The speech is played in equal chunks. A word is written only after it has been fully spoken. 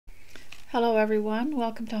Hello everyone,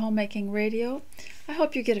 welcome to Homemaking Radio. I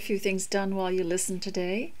hope you get a few things done while you listen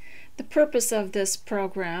today. The purpose of this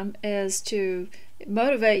program is to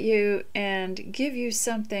motivate you and give you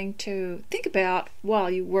something to think about while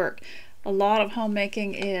you work. A lot of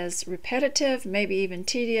homemaking is repetitive, maybe even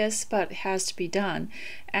tedious, but it has to be done.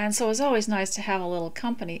 And so it's always nice to have a little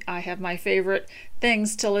company. I have my favorite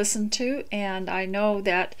things to listen to, and I know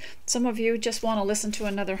that some of you just want to listen to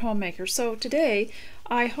another homemaker. So today,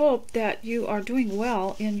 I hope that you are doing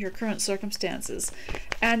well in your current circumstances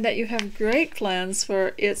and that you have great plans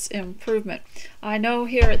for its improvement. I know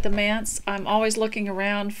here at the Manse, I'm always looking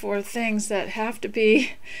around for things that have to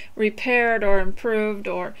be repaired or improved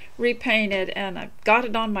or repainted, and I've got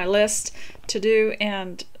it on my list to do,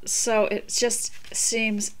 and so it just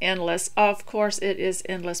seems endless. Of course it is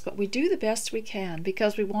endless, but we do the best we can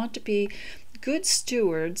because we want to be good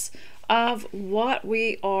stewards of what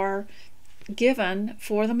we are given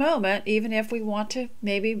for the moment, even if we want to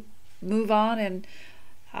maybe move on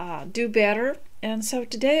and do better. And so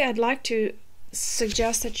today I'd like to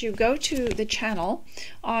suggest that you go to the channel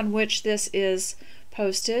on which this is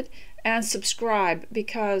posted and subscribe,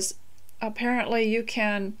 because apparently you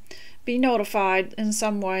can be notified in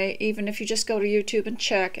some way, even if you just go to YouTube and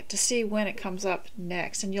check to see when it comes up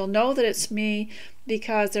next. And you'll know that it's me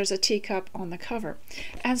because there's a teacup on the cover.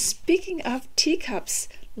 And speaking of teacups,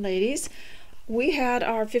 ladies, we had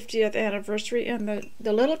our 50th anniversary, and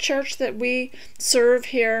the little church that we serve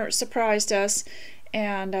here surprised us,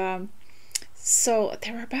 and so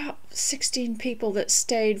there were about 16 people that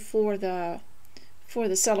stayed for the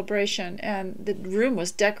celebration, and the room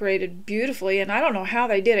was decorated beautifully. And I don't know how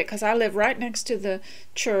they did it, because I live right next to the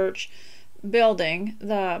church building,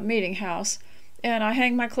 the meeting house, and I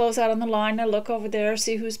hang my clothes out on the line. I look over there,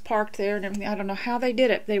 see who's parked there and everything. I don't know how they did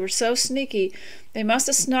it. They were so sneaky. They must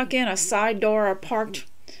have snuck in a side door or parked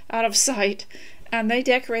out of sight, and they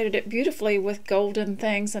decorated it beautifully with golden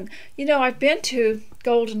things. And you know, I've been to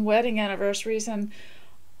golden wedding anniversaries, and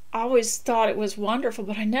I always thought it was wonderful,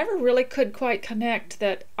 but I never really could quite connect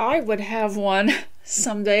that I would have one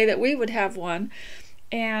someday, that we would have one.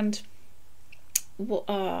 And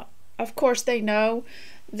of course they know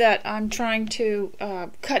that I'm trying to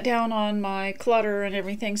cut down on my clutter and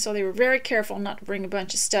everything, so they were very careful not to bring a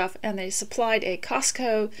bunch of stuff, and they supplied a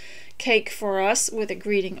Costco cake for us with a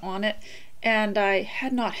greeting on it, and I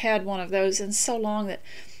had not had one of those in so long that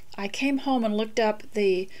I came home and looked up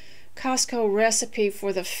the Costco recipe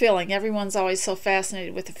for the filling. Everyone's always so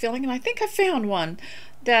fascinated with the filling, and I think I found one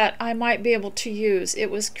that I might be able to use. It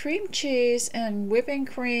was cream cheese and whipping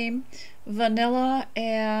cream, vanilla,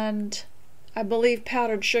 and I believe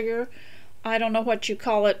powdered sugar. I don't know what you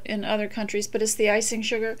call it in other countries, but it's the icing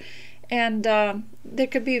sugar. And there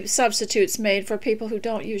could be substitutes made for people who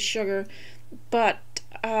don't use sugar, but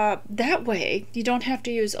that way you don't have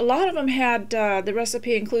to use. A lot of them had the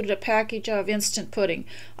recipe included a package of instant pudding.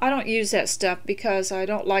 I don't use that stuff because I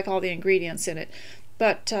don't like all the ingredients in it,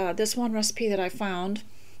 but this one recipe that I found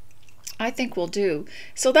I think will do.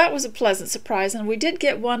 So that was a pleasant surprise, and we did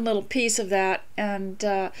get one little piece of that, and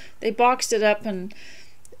they boxed it up and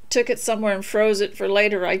took it somewhere and froze it for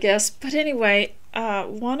later, I guess. But anyway,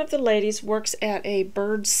 one of the ladies works at a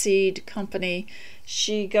bird seed company.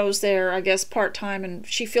 She goes there, I guess, part-time, and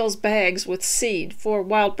she fills bags with seed for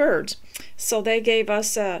wild birds. So they gave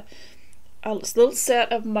us a little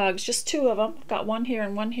set of mugs, just two of them. Got one here,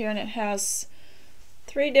 and it has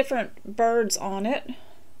 3 different birds on it.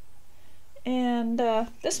 And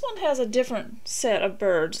this one has a different set of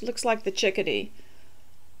birds. Looks like the chickadee.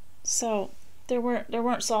 So there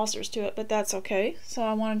weren't saucers to it, but that's okay. So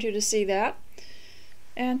I wanted you to see that.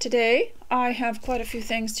 And today I have quite a few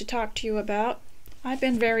things to talk to you about. I've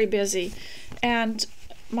been very busy, and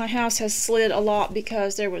my house has slid a lot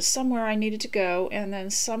because there was somewhere I needed to go, and then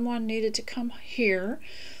someone needed to come here,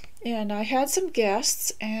 and I had some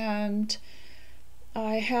guests, and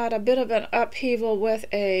I had a bit of an upheaval with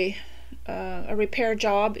a repair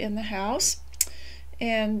job in the house,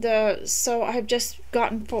 and so I've just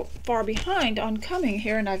gotten far behind on coming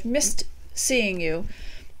here, and I've missed seeing you.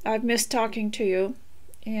 I've missed talking to you,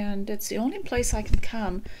 and it's the only place I can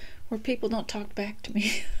come where people don't talk back to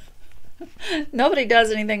me. Nobody does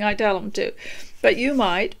anything I tell them to, but you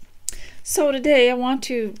might. So today I want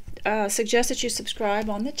to suggest that you subscribe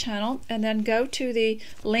on the channel, and then go to the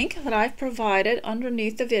link that I've provided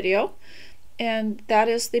underneath the video, and that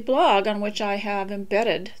is the blog on which I have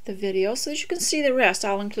embedded the video, so that you can see the rest.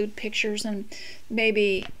 I'll include pictures and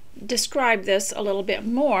maybe describe this a little bit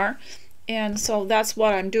more, and so that's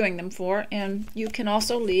what I'm doing them for. And you can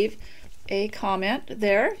also leave a comment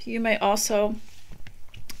there. You may also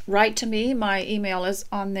write to me. My email is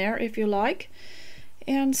on there if you like.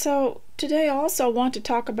 And so today I also want to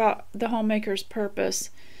talk about the homemaker's purpose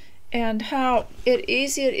and how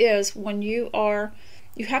easy it is when you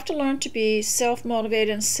have to learn to be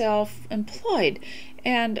self-motivated and self-employed,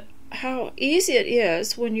 and how easy it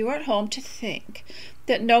is when you are at home to think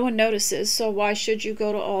that no one notices, so why should you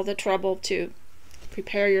go to all the trouble to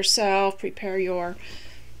prepare yourself, prepare your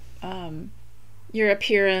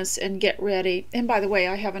appearance and get ready. And by the way,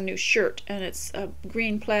 I have a new shirt, and it's a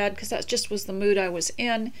green plaid because that just was the mood I was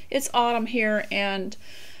in. It's autumn here, and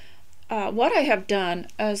what I have done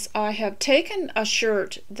is I have taken a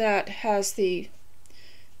shirt that has the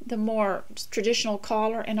more traditional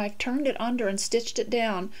collar, and I've turned it under and stitched it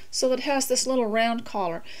down so that it has this little round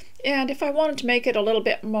collar. And if I wanted to make it a little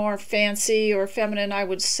bit more fancy or feminine, I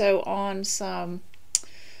would sew on some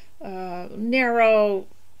narrow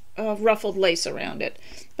ruffled lace around it.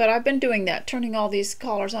 But I've been doing that, turning all these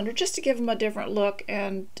collars under just to give them a different look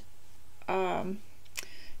and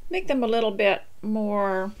make them a little bit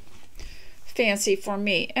more fancy for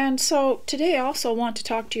me. And so today I also want to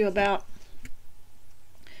talk to you about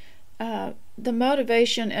the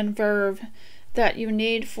motivation and verve that you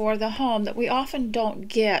need for the home that we often don't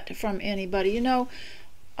get from anybody. You know,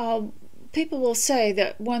 people will say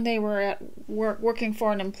that when they were at work working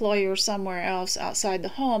for an employer somewhere else outside the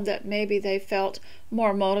home, that maybe they felt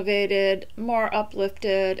more motivated, more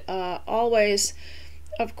uplifted. Always,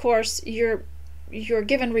 of course, you're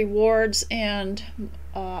given rewards and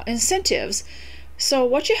incentives. So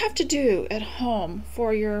what you have to do at home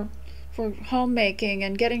for homemaking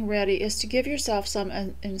and getting ready is to give yourself some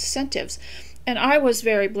incentives. And I was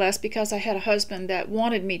very blessed because I had a husband that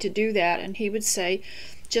wanted me to do that, and he would say,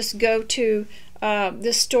 just go to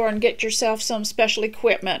this store and get yourself some special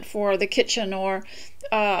equipment for the kitchen, or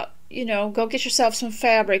go get yourself some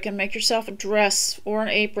fabric and make yourself a dress or an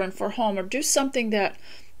apron for home, or do something that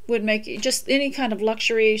would make you just any kind of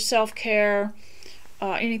luxury, self-care,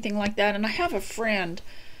 anything like that. And I have a friend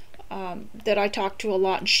that I talk to a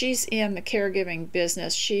lot, and she's in the caregiving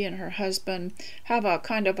business. She and her husband have a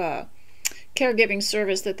kind of a caregiving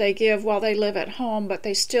service that they give while they live at home, but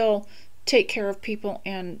they still take care of people.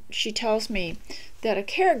 And she tells me that a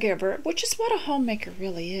caregiver, which is what a homemaker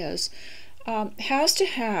really is, has to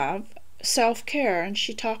have self-care. And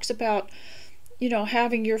she talks about,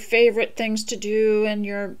 having your favorite things to do and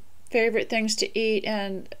your favorite things to eat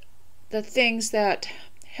and the things that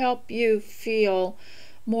help you feel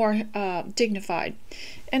more dignified.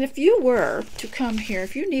 And if you were to come here,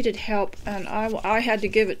 if you needed help and I had to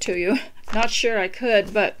give it to you, not sure I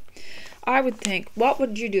could, but I would think, what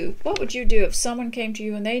would you do? What would you do if someone came to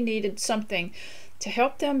you and they needed something to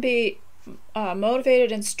help them be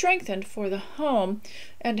motivated and strengthened for the home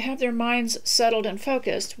and have their minds settled and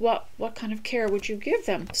focused? What kind of care would you give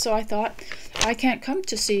them? So I thought, I can't come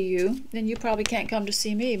to see you, and you probably can't come to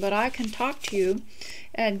see me, but I can talk to you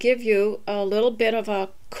and give you a little bit of a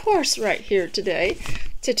course right here today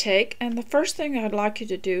to take. And the first thing I'd like you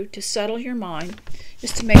to do to settle your mind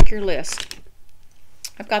is to make your list.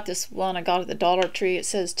 I've got this one I got at the Dollar Tree. It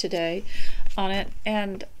says today on it,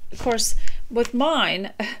 and of course with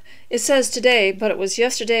mine it says today, but it was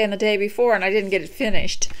yesterday and the day before, and I didn't get it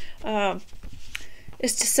finished.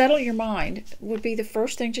 Is to settle your mind would be the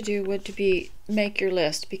first thing to do, would to be make your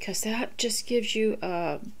list, because that just gives you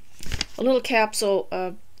a little capsule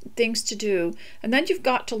of things to do. And then you've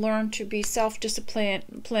got to learn to be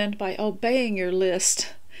self-disciplined by obeying your list.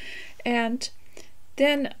 And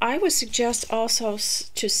then I would suggest also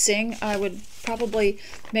to sing. I would probably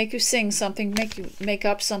make you sing something, make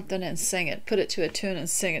up something and sing it, put it to a tune and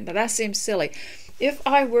sing it. Now that seems silly. If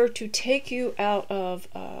I were to take you out of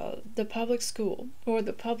the public school or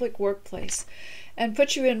the public workplace and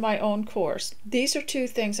put you in my own course, these are two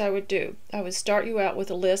things I would do. I would start you out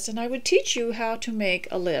with a list, and I would teach you how to make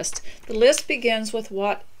a list. The list begins with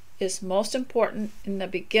what is most important in the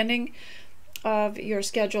beginning of your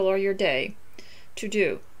schedule or your day to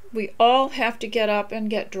do. We all have to get up and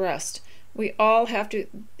get dressed. We all have to.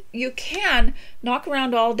 You can knock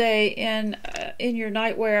around all day in your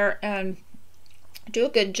nightwear and do a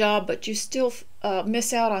good job, but you still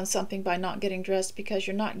miss out on something by not getting dressed, because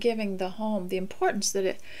you're not giving the home the importance that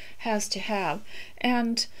it has to have.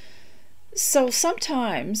 And so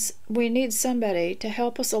sometimes we need somebody to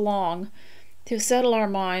help us along, to settle our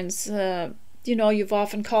minds. You've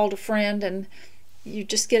often called a friend and you're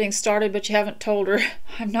just getting started, but you haven't told her,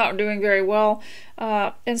 I'm not doing very well.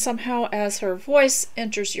 And somehow as her voice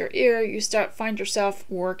enters your ear, you find yourself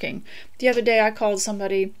working. The other day I called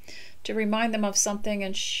somebody to remind them of something,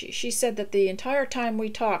 and she said that the entire time we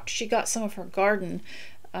talked, she got some of her garden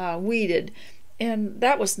weeded. and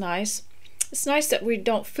that was nice. It's nice that we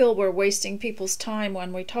don't feel we're wasting people's time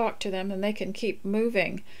when we talk to them, and they can keep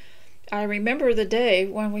moving. I remember the day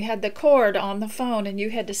when we had the cord on the phone and you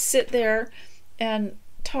had to sit there and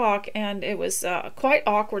talk, and it was quite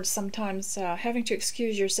awkward sometimes, having to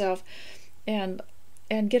excuse yourself and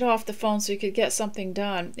get off the phone so you could get something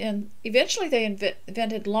done. And eventually they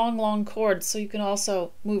invented long cords so you can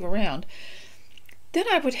also move around. Then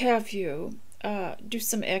I would have you do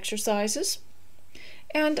some exercises.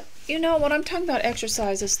 And you know, when I'm talking about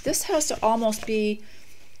exercises, this has to almost be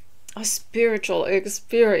a spiritual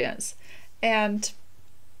experience. And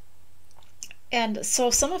so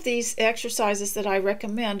some of these exercises that I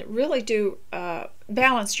recommend really do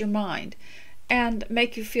balance your mind and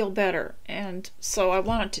make you feel better. And so I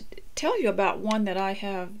wanted to tell you about one that I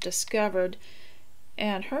have discovered,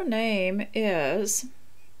 and her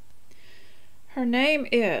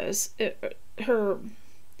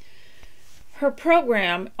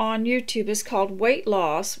program on YouTube is called Weight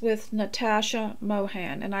Loss with Natasha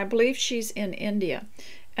Mohan, and I believe she's in India.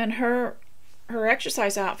 And her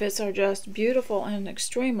exercise outfits are just beautiful and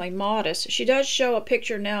extremely modest. She does show a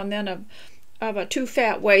picture now and then of a too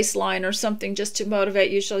fat waistline or something just to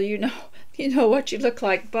motivate you, so you know what you look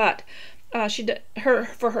like. But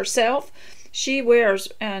for herself, she wears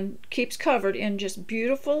and keeps covered in just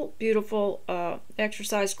beautiful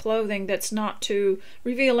exercise clothing that's not too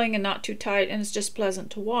revealing and not too tight, and it's just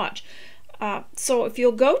pleasant to watch. So if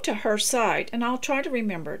you'll go to her site, and I'll try to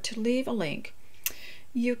remember to leave a link,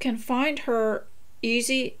 you can find her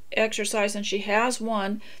easy exercise, and she has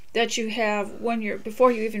one that you have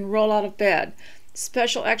before you even roll out of bed.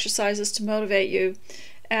 Special exercises to motivate you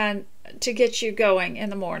and to get you going in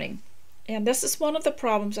the morning. And this is one of the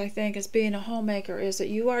problems, I think, as being a homemaker, is that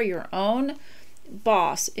you are your own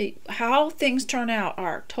boss. How things turn out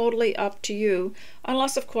are totally up to you,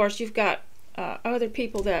 unless, of course, you've got other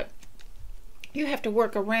people that you have to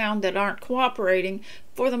work around that aren't cooperating.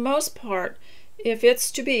 For the most part, if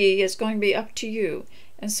it's to be, it's going to be up to you.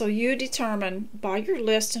 And so you determine by your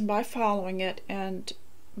list and by following it and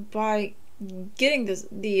by getting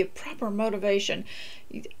the proper motivation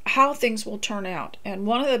how things will turn out. And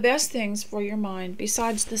one of the best things for your mind,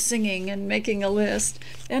 besides the singing and making a list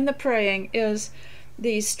and the praying, is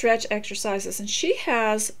these stretch exercises. And she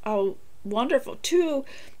has a wonderful 2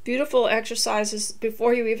 beautiful exercises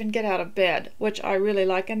before you even get out of bed, which I really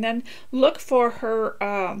like. And then look for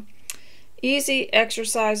her easy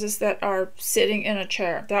exercises that are sitting in a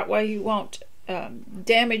chair. That way you won't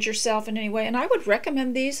damage yourself in any way. And I would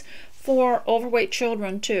recommend these for overweight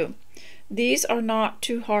children too. These are not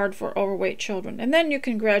too hard for overweight children. And then you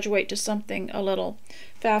can graduate to something a little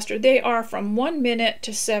faster. They are from 1 minute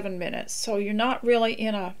to 7 minutes, so you're not really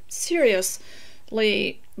in a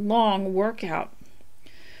seriously long workout.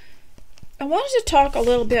 I wanted to talk a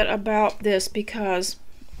little bit about this because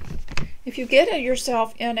if you get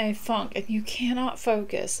yourself in a funk and you cannot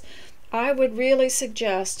focus, I would really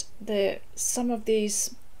suggest that some of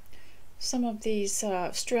these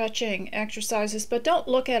stretching exercises, but don't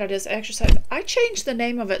look at it as exercise. I changed the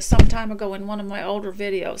name of it some time ago in one of my older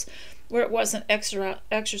videos, where it wasn't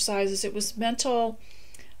exercises, it was mental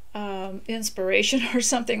inspiration or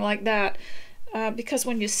something like that, because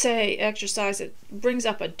when you say exercise, it brings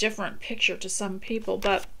up a different picture to some people.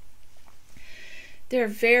 But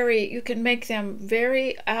you can make them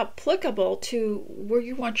very applicable to where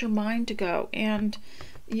you want your mind to go. And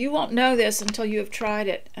you won't know this until you have tried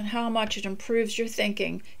it and how much it improves your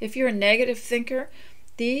thinking. If you're a negative thinker,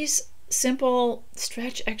 these simple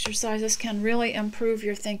stretch exercises can really improve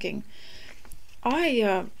your thinking.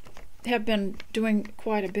 I have been doing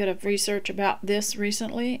quite a bit of research about this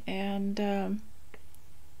recently, and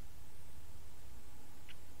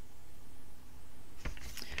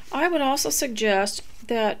I would also suggest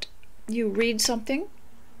that you read something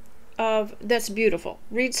that's beautiful.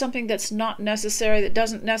 Read something that's not necessary, that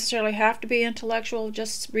doesn't necessarily have to be intellectual.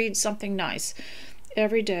 Just read something nice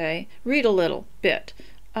every day. Read a little bit.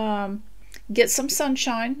 Get some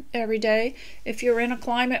sunshine every day. If you're in a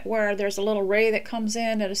climate where there's a little ray that comes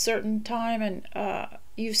in at a certain time and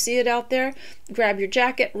you see it out there, grab your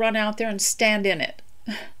jacket, run out there and stand in it.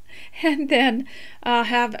 And then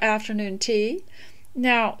have afternoon tea.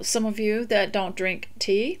 Now, some of you that don't drink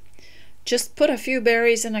tea, just put a few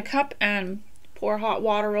berries in a cup and pour hot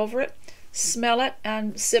water over it, smell it,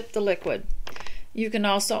 and sip the liquid. You can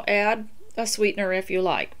also add a sweetener if you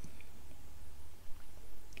like.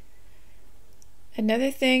 Another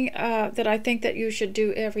thing that I think that you should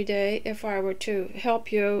do every day, if I were to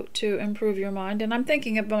help you to improve your mind, and I'm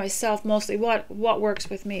thinking of myself mostly, what works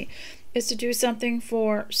with me, is to do something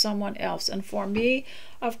for someone else. And for me,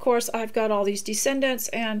 of course, I've got all these descendants,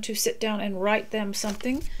 and to sit down and write them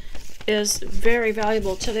something is very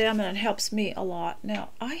valuable to them, and it helps me a lot. Now,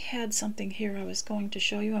 I had something here I was going to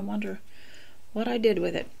show you. I wonder what I did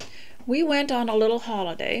with it. We went on a little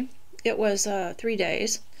holiday. It was 3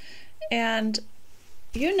 days, and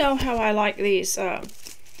you know how I like these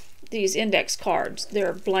index cards.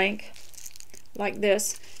 They're blank like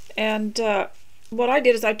this, and what I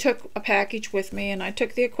did is I took a package with me, and I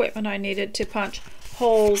took the equipment I needed to punch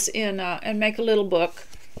holes in and make a little book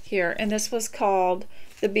here. And this was called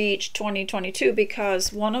The Beach 2022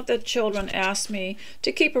 because one of the children asked me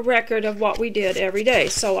to keep a record of what we did every day.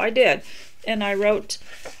 So I did, and I wrote,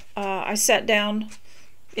 I sat down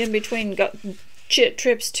in between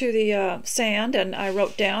trips to the sand, and I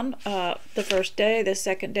wrote down the first day, the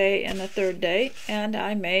second day, and the third day, and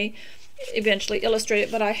I may eventually illustrate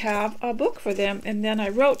it, but I have a book for them. And then I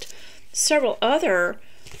wrote several other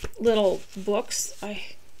little books. I'm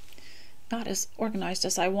not as organized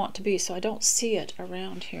as I want to be, so I don't see it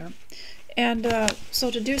around here. And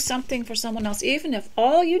so to do something for someone else, even if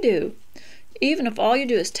all you do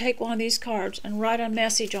is take one of these cards and write a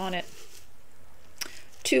message on it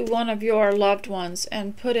to one of your loved ones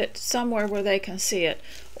and put it somewhere where they can see it,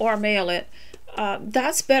 or mail it,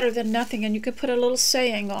 that's better than nothing. And you could put a little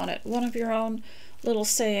saying on it, one of your own little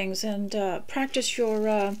sayings, and practice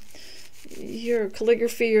your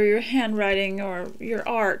calligraphy or your handwriting or your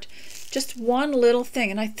art. Just one little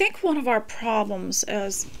thing. And I think one of our problems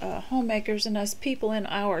as homemakers and as people in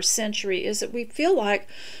our century is that we feel like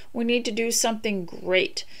we need to do something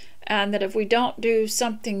great, and that if we don't do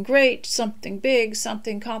something great, something big,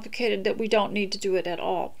 something complicated, that we don't need to do it at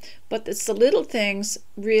all. But it's the little things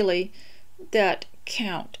really that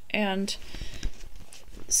count. And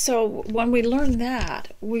so when we learn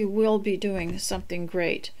that, we will be doing something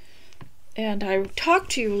great. And I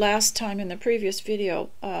talked to you last time in the previous video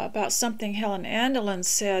about something Helen Andelin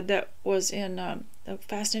said that was in A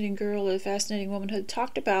Fascinating Girl, A Fascinating Womanhood,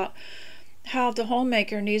 talked about how the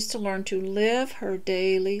homemaker needs to learn to live her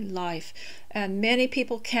daily life. And many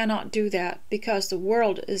people cannot do that because the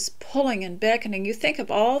world is pulling and beckoning. You think of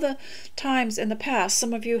all the times in the past,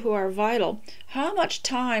 some of you who are vital, how much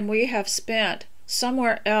time we have spent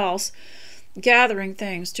somewhere else gathering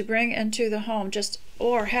things to bring into the home,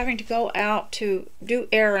 or having to go out to do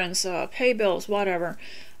errands, pay bills, whatever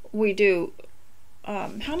we do.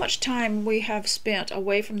 How much time we have spent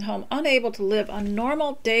away from the home, unable to live a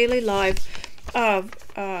normal daily life of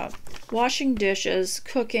washing dishes,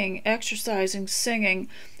 cooking, exercising, singing,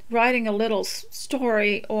 writing a little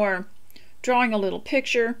story, or drawing a little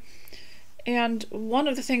picture. And one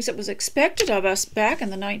of the things that was expected of us back in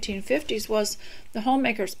the 1950s was the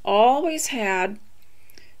homemakers always had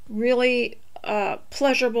really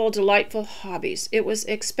pleasurable, delightful hobbies. It was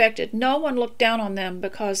expected. No one looked down on them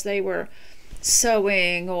because they were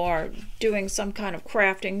sewing or doing some kind of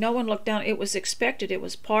crafting. No one looked down. It was expected. It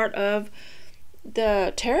was part of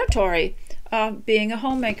the territory of being a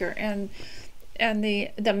homemaker, and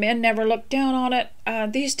the men never looked down on it.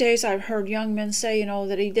 These days I've heard young men say,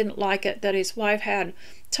 that he didn't like it, that his wife had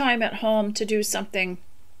time at home to do something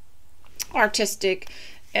artistic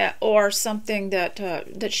or something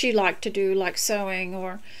that she liked to do, like sewing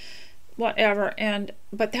or whatever.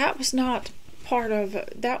 But that was not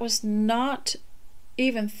that was not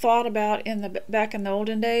even thought about back in the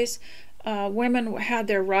olden days. Women had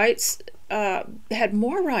their rights, had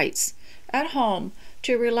more rights at home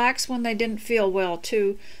to relax when they didn't feel well,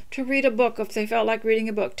 to read a book if they felt like reading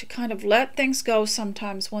a book, to kind of let things go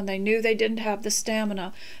sometimes when they knew they didn't have the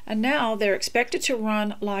stamina. And now they're expected to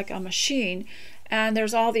run like a machine, and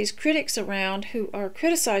there's all these critics around who are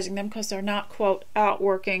criticizing them because they're not, quote, out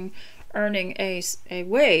working, earning a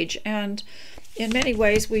wage. And in many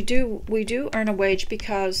ways we do earn a wage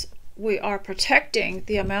because we are protecting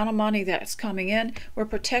the amount of money that's coming in. We're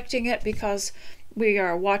protecting it because we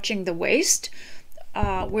are watching the waste.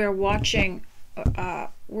 We're watching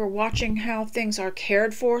how things are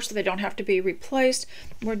cared for so they don't have to be replaced.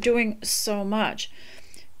 We're doing so much.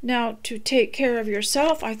 Now, to take care of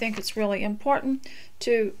yourself, I think it's really important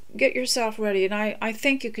to get yourself ready. And I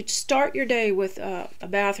think you could start your day with a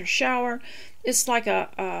bath or shower. It's like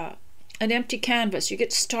an empty canvas. You get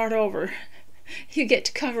to start over. You get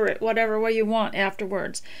to cover it whatever way you want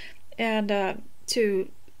afterwards. And to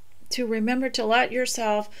remember to let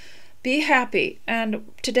yourself be happy.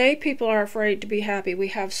 And today people are afraid to be happy. We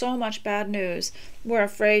have so much bad news. We're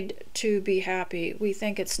afraid to be happy. We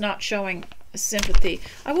think it's not showing sympathy.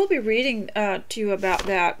 I will be reading to you about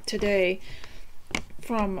that today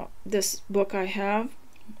from this book I have.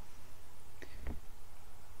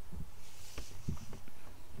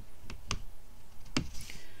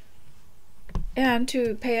 and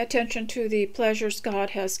to pay attention to the pleasures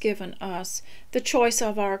God has given us, the choice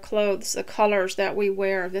of our clothes, the colors that we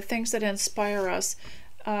wear, the things that inspire us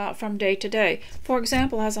from day to day. For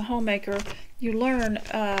example, as a homemaker, you learn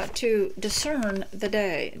to discern the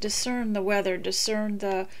day, discern the weather, discern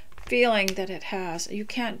the feeling that it has. You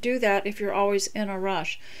can't do that if you're always in a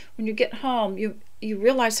rush. When you get home, you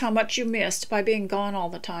realize how much you missed by being gone all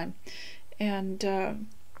the time. And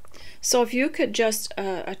so if you could just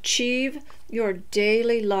achieve your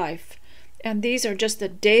daily life, and these are just the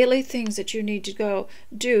daily things that you need to go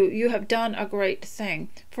do, you have done a great thing.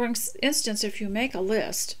 For instance, if you make a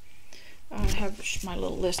list, I have my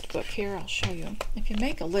little list book here, I'll show you. If you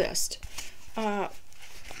make a list, and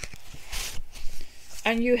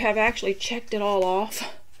you have actually checked it all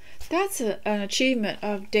off, that's an achievement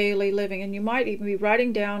of daily living. And you might even be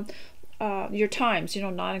writing down your times,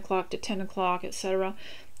 9 o'clock to 10 o'clock, etc.,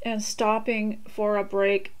 and stopping for a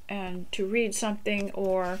break and to read something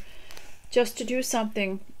or just to do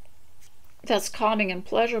something that's calming and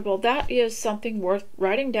pleasurable. That is something worth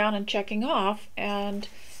writing down and checking off, and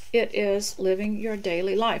it is living your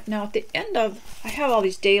daily life. Now at the end of, I have all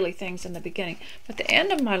these daily things in the beginning, but at the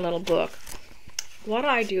end of my little book, what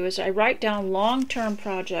I do is I write down long-term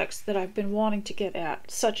projects that I've been wanting to get at,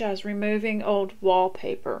 such as removing old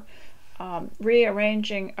wallpaper,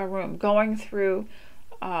 rearranging a room, going through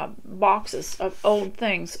boxes of old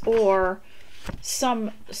things, or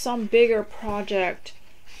some bigger project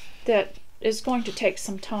that is going to take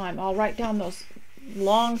some time. I'll write down those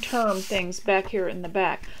long-term things back here in the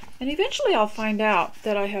back, and eventually I'll find out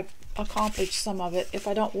that I have accomplished some of it if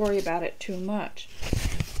I don't worry about it too much.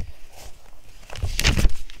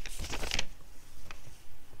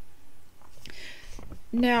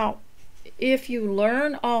 Now, if you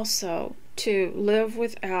learn also to live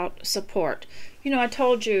without support, I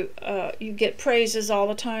told you you get praises all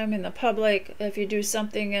the time in the public. If you do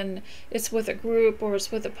something and it's with a group or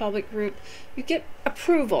it's with a public group, you get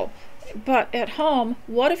approval. But at home,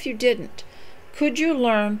 what if you didn't? Could you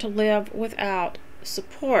learn to live without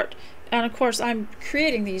support? And of course, I'm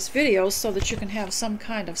creating these videos so that you can have some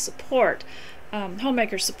kind of support.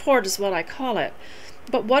 Homemaker support is what I call it.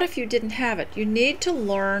 But what if you didn't have it? You need to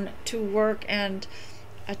learn to work and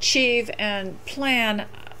achieve and plan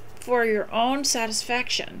for your own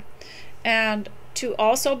satisfaction, and to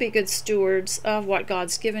also be good stewards of what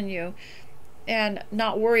God's given you and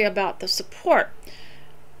not worry about the support.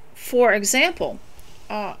 For example,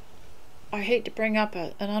 I hate to bring up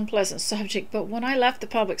an unpleasant subject, but when I left the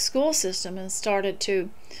public school system and started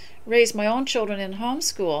to raise my own children in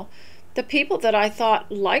homeschool, the people that I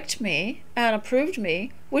thought liked me and approved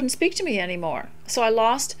me wouldn't speak to me anymore. So I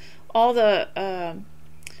lost all the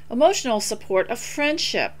emotional support of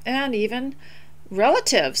friendship and even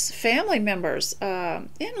relatives, family members,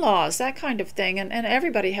 in-laws, that kind of thing. And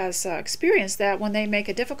everybody has experienced that when they make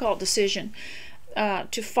a difficult decision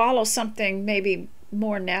to follow something maybe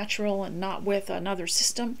more natural and not with another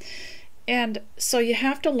system. And so you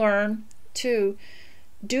have to learn to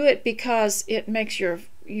do it because it makes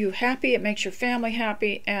you happy, it makes your family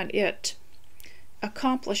happy, and it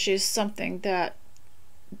accomplishes something that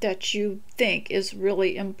you think is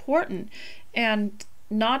really important, and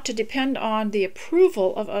not to depend on the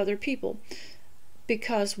approval of other people.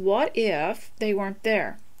 Because what if they weren't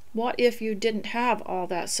there? What if you didn't have all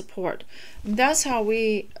that support? And that's how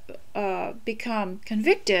we become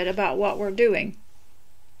convicted about what we're doing,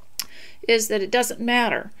 is that it doesn't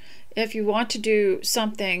matter. If you want to do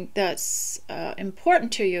something that's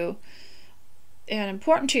important to you and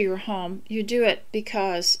important to your home, you do it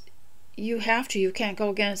because you have to. You can't go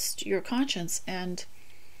against your conscience. And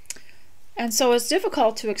so it's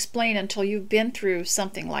difficult to explain until you've been through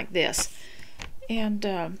something like this.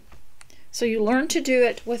 And so you learn to do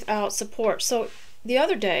it without support. So the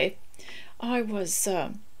other day, I was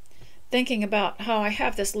thinking about how I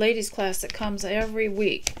have this ladies class that comes every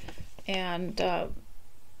week, and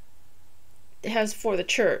it has for the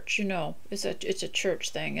church, it's a church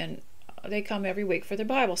thing, and they come every week for their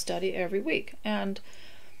Bible study every week. And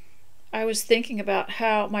I was thinking about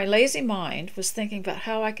how my lazy mind was thinking about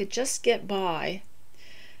how I could just get by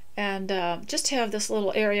and just have this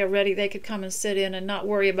little area ready they could come and sit in and not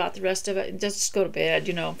worry about the rest of it and just go to bed,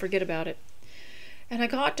 forget about it. And I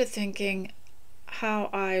got to thinking how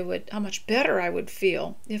much better I would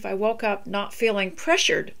feel if I woke up not feeling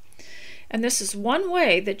pressured. And this is one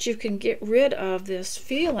way that you can get rid of this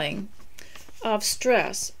feeling of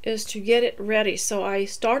stress, is to get it ready. So I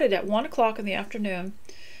started at 1 o'clock in the afternoon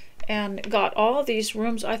and got all of these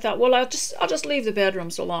rooms. I thought, well, I'll just leave the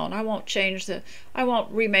bedrooms alone. I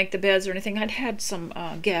won't remake the beds or anything. I'd had some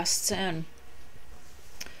guests, and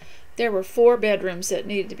there were 4 bedrooms that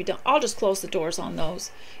needed to be done. I'll just close the doors on those,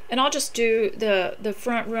 and I'll just do the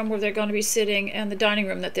front room where they're going to be sitting and the dining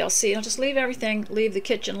room that they'll see. I'll just leave everything, leave the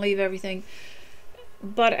kitchen, leave everything.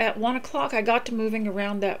 But at 1 o'clock, I got to moving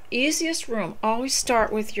around that easiest room. Always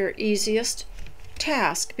start with your easiest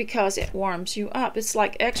task because it warms you up. It's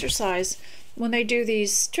like exercise. When they do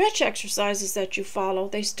these stretch exercises that you follow,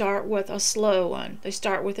 they start with a slow one. They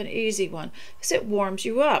start with an easy one because it warms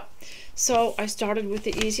you up. So I started with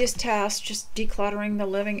the easiest task, just decluttering the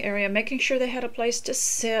living area, making sure they had a place to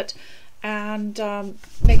sit, and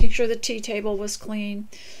making sure the tea table was clean,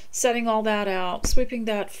 setting all that out, sweeping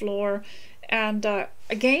that floor, and I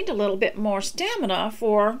gained a little bit more stamina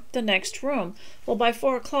for the next room. Well, by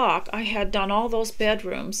 4 o'clock, I had done all those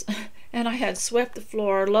bedrooms, and I had swept the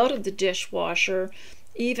floor, loaded the dishwasher,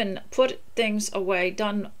 even put things away,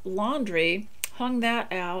 done laundry, hung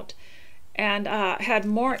that out, and had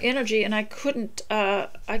more energy, and I couldn't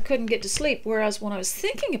get to sleep. Whereas when I was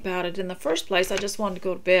thinking about it in the first place, I just wanted to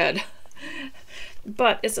go to bed.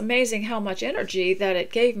 But it's amazing how much energy that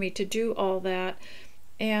it gave me to do all that.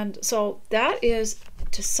 And so that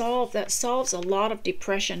solves a lot of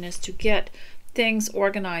depression, is to get things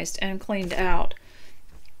organized and cleaned out.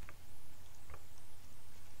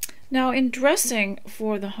 Now, in dressing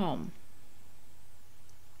for the home,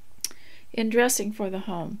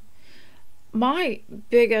 my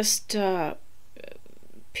biggest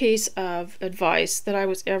piece of advice that I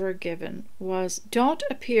was ever given was, don't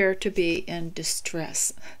appear to be in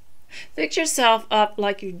distress. Fix yourself up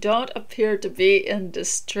like you don't appear to be in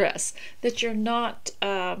distress, that you're not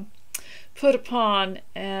put upon,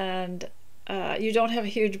 and you don't have a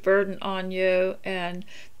huge burden on you, and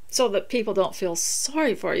so that people don't feel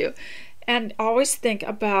sorry for you. And always think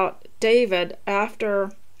about David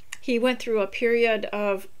after he went through a period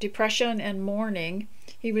of depression and mourning.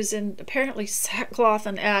 He was in apparently sackcloth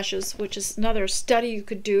and ashes, which is another study you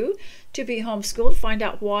could do to be homeschooled, find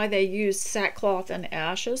out why they used sackcloth and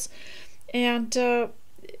ashes. And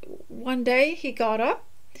one day he got up,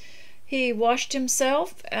 he washed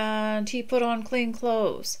himself, and he put on clean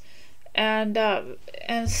clothes, and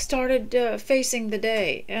started facing the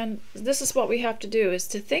day. And this is what we have to do, is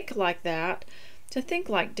to think like that, to think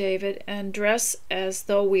like David, and dress as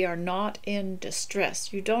though we are not in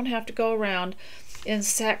distress. You don't have to go around in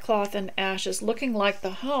sackcloth and ashes looking like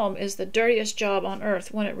the home is the dirtiest job on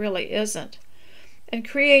earth when it really isn't. And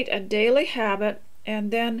create a daily habit,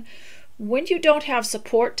 and then when you don't have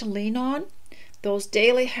support to lean on, those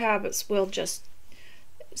daily habits will just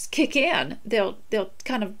kick in. They'll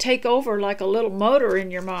kind of take over like a little motor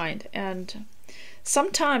in your mind. And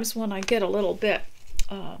sometimes when I get a little bit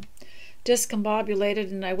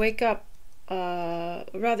discombobulated and I wake up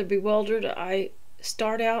rather bewildered,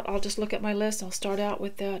 I'll just look at my list. I'll start out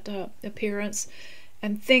with that appearance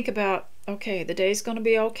and think about, okay, the day's going to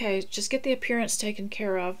be okay. Just get the appearance taken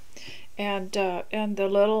care of, and the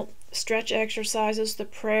little stretch exercises, the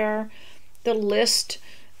prayer, the list,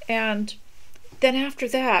 and then after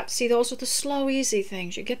that, see, those are the slow, easy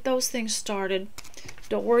things. You get those things started.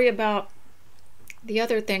 Don't worry about the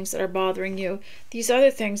other things that are bothering you. These other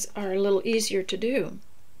things are a little easier to do.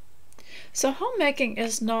 So homemaking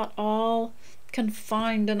is not all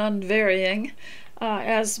confined and unvarying,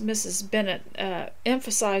 as Mrs. Bennett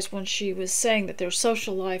emphasized when she was saying that their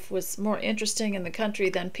social life was more interesting in the country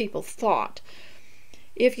than people thought.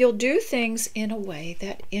 If you'll do things in a way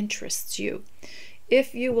that interests you,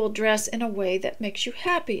 if you will dress in a way that makes you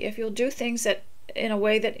happy, if you'll do things in a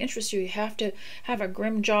way that interests you. You have to have a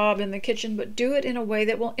grim job in the kitchen, but do it in a way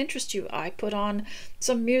that will interest you. I put on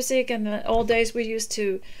some music. In the old days, we used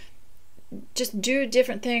to just do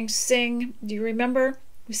different things, sing. Do you remember?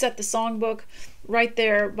 We set the songbook right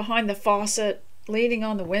there behind the faucet, leaning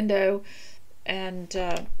on the window, and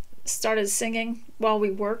started singing while we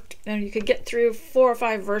worked. And you could get through 4 or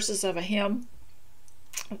 5 verses of a hymn.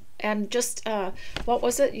 And just, what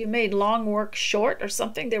was it? You made long work short or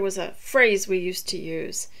something? There was a phrase we used to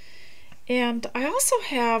use. And I also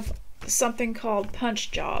have something called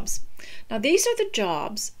punch jobs. Now, these are the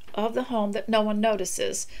jobs of the home that no one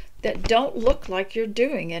notices, that don't look like you're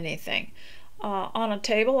doing anything. On a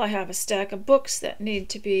table, I have a stack of books that need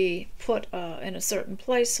to be put in a certain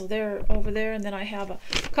place, so they're over there. And then I have a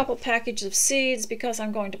couple packages of seeds because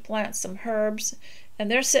I'm going to plant some herbs,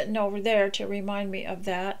 and they're sitting over there to remind me of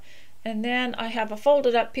that. And then I have a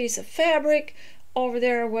folded up piece of fabric over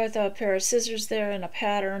there with a pair of scissors there and a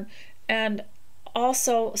pattern, and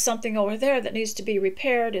also something over there that needs to be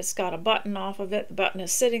repaired. It's got a button off of it. The button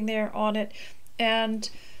is sitting there on it. And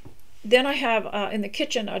then I have in the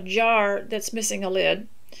kitchen a jar that's missing a lid,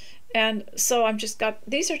 And so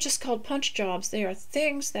these are just called punch jobs. They are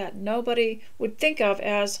things that nobody would think of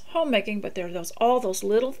as homemaking, but they're all those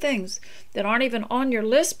little things that aren't even on your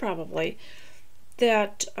list probably,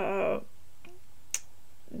 that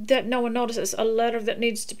that no one notices. A letter that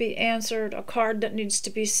needs to be answered, a card that needs to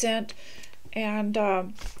be sent, and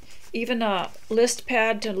even a list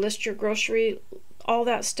pad to list your grocery, all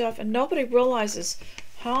that stuff. And nobody realizes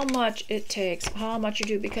how much it takes, how much you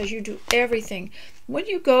do, because you do everything. When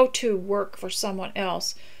you go to work for someone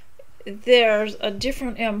else, there's a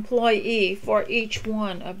different employee for each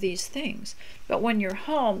one of these things. But when you're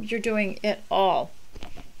home, you're doing it all.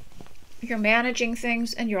 You're managing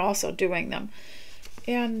things and you're also doing them.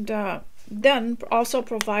 And then also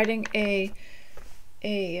providing a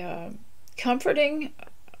comforting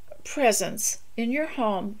presence in your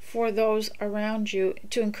home for those around you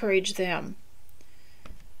to encourage them.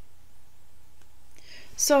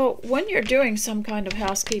 So when you're doing some kind of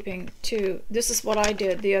housekeeping too, this is what I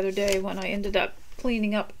did the other day when I ended up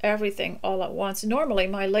cleaning up everything all at once. Normally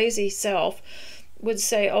my lazy self would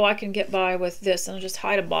say, oh, I can get by with this, and I'll just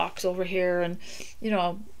hide a box over here and,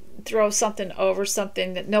 throw something over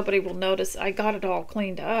something that nobody will notice. I got it all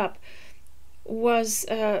cleaned up. Was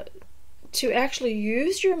to actually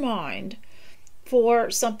use your mind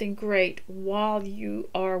for something great while you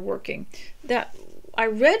are working. That I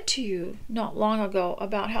read to you not long ago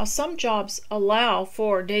about how some jobs allow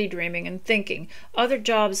for daydreaming and thinking. Other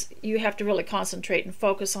jobs, you have to really concentrate and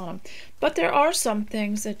focus on them. But there are some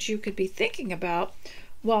things that you could be thinking about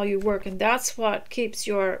while you work, and that's what keeps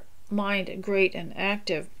your mind great and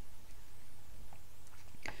active.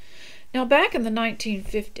 Now, back in the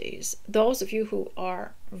 1950s, those of you who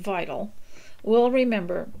are vital will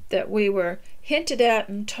remember that we were hinted at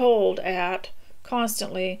and told at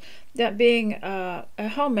constantly that being a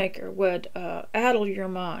homemaker would addle your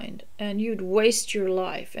mind, and you'd waste your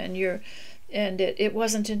life, and it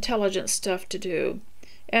wasn't intelligent stuff to do,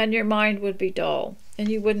 and your mind would be dull, and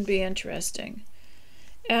you wouldn't be interesting.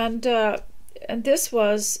 And this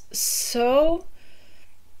was so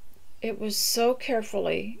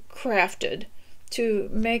carefully crafted to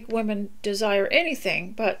make women desire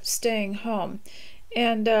anything but staying home,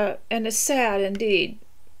 and it's sad indeed,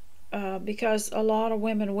 because a lot of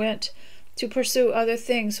women went to pursue other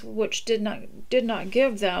things which did not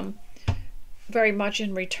give them very much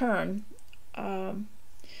in return.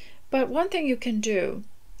 But one thing you can do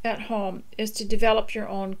at home is to develop your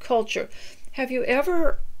own culture. Have you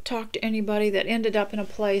ever talked to anybody that ended up in a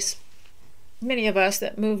place? Many of us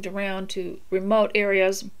that moved around to remote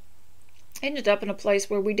areas ended up in a place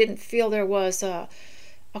where we didn't feel there was a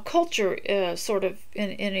culture sort of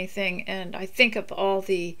in anything. And I think of all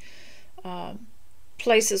the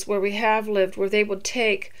places where we have lived, where they would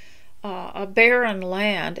take a barren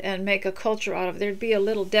land and make a culture out of it. There'd be a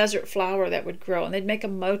little desert flower that would grow, and they'd make a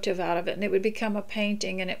motif out of it, and it would become a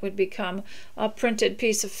painting, and it would become a printed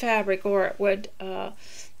piece of fabric, or it would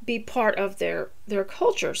be part of their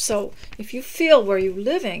culture. So if you feel where you're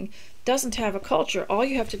living doesn't have a culture, all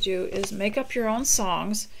you have to do is make up your own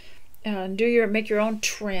songs, and make your own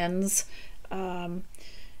trends, and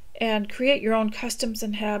create your own customs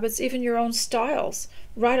and habits, even your own styles.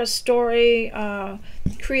 Write a story,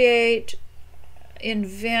 create,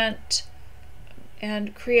 invent,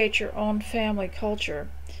 and create your own family culture.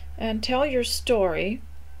 And tell your story.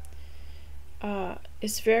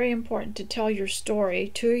 It's very important to tell your story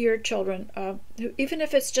to your children, even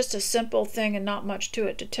if it's just a simple thing and not much to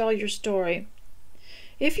it, to tell your story.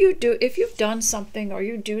 If you've done something, or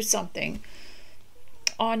you do something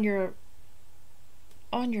on your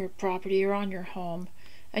property or on your home,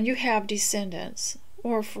 and you have descendants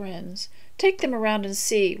or friends, take them around and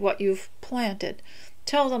see what you've planted.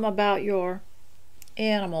 Tell them about your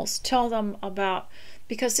animals. Tell them about,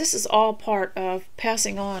 because this is all part of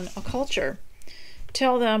passing on a culture.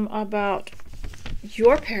 Tell them about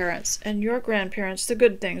your parents and your grandparents, the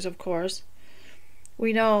good things, of course.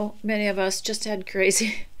 We know many of us just had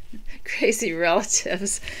crazy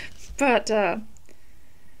relatives, but help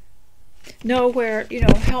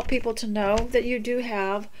people to know that you do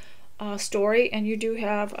have a story and you do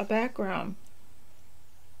have a background.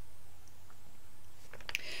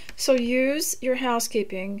 So use your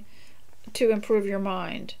housekeeping to improve your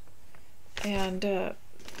mind. And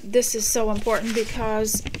this is so important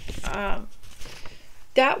because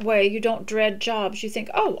that way you don't dread jobs. You think,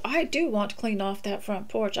 oh, I do want to clean off that front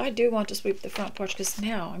porch. I do want to sweep the front porch because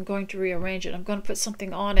now I'm going to rearrange it. I'm going to put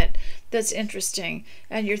something on it that's interesting.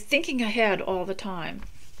 And you're thinking ahead all the time.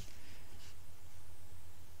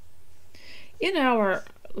 In our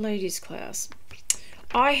ladies class,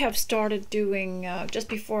 I have started doing, just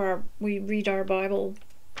before we read our Bible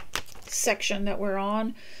section that we're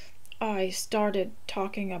on, I started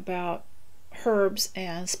talking about herbs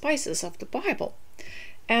and spices of the Bible.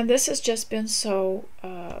 And this has just been so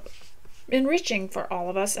enriching for all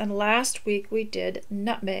of us. And last week we did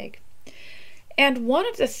nutmeg. And one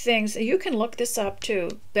of the things, you can look this up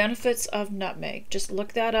too, benefits of nutmeg. Just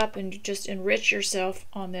look that up and just enrich yourself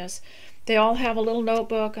on this. They all have a little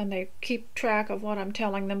notebook and they keep track of what I'm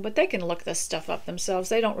telling them, but they can look this stuff up themselves.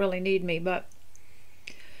 They don't really need me. But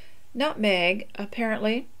nutmeg,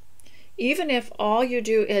 apparently, even if all you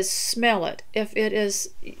do is smell it, if it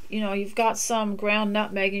is, you've got some ground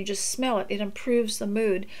nutmeg and you just smell it, it improves the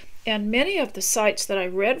mood. And many of the sites that I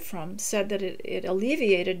read from said that it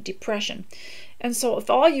alleviated depression. And so if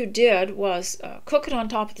all you did was cook it on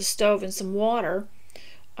top of the stove in some water,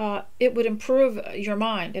 it would improve your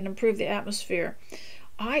mind and improve the atmosphere.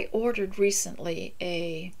 I ordered recently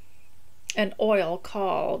an oil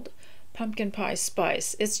called pumpkin pie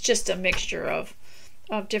spice. It's just a mixture of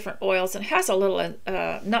different oils and has a little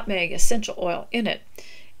nutmeg essential oil in it.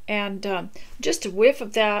 And just a whiff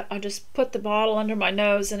of that, I just put the bottle under my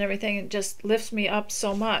nose and everything. It just lifts me up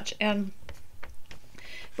so much. And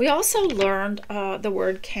we also learned the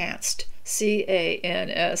word canst,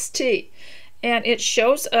 C-A-N-S-T. And it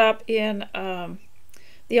shows up in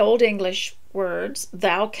the Old English words,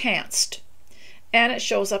 thou canst. And it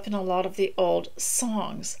shows up in a lot of the old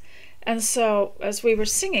songs. And so as we were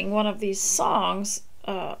singing one of these songs,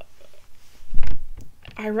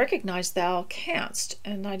 I recognized thou canst,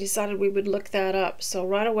 and I decided we would look that up. So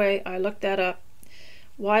right away I looked that up.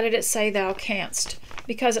 Why did it say thou canst?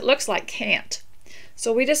 Because it looks like can't.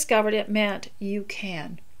 So we discovered it meant you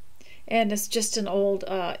can. And it's just an old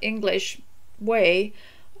English way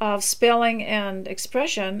of spelling and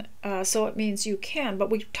expression, so it means you can. But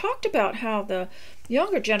we talked about how the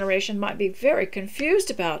younger generation might be very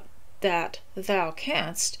confused about that thou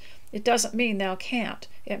canst. It doesn't mean thou can't.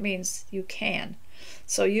 It means you can.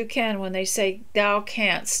 So you can, when they say thou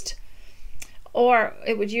canst, or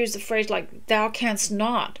it would use the phrase like thou canst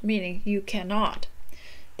not, meaning you cannot.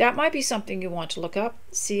 That might be something you want to look up.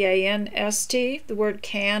 C-A-N-S-T, the word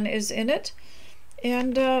can is in it.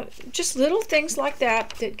 And just little things like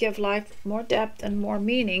that that give life more depth and more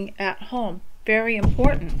meaning at home. Very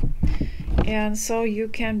important. And so you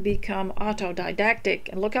can become autodidactic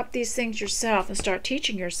and look up these things yourself and start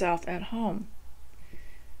teaching yourself at home.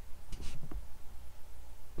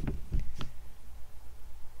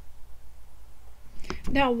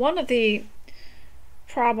 Now, one of the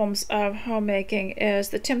problems of homemaking is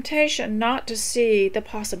the temptation not to see the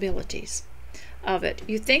possibilities of it.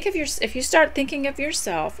 You think of if you start thinking of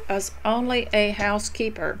yourself as only a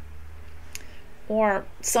housekeeper or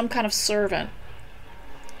some kind of servant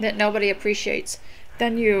that nobody appreciates,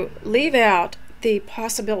 then you leave out the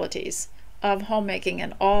possibilities of homemaking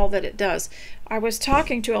and all that it does. I was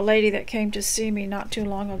talking to a lady that came to see me not too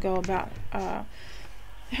long ago about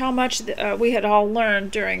how much we had all learned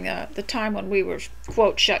during the time when we were,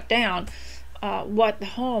 quote, shut down, what the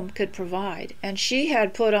home could provide. And she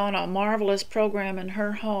had put on a marvelous program in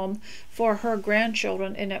her home for her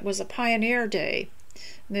grandchildren, and it was a pioneer day.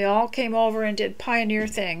 They all came over and did pioneer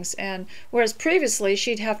things, and whereas previously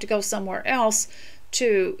she'd have to go somewhere else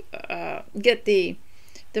to get the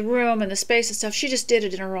room and the space and stuff, she just did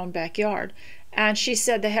it in her own backyard. And she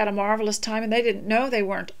said they had a marvelous time, and they didn't know they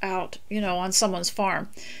weren't out, on someone's farm.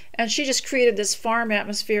 And she just created this farm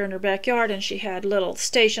atmosphere in her backyard, and she had little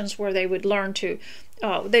stations where they would learn to,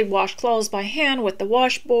 they'd wash clothes by hand with the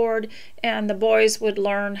washboard, and the boys would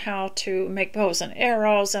learn how to make bows and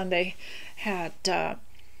arrows, and they had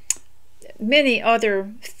many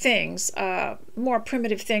other things, more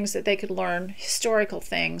primitive things that they could learn, historical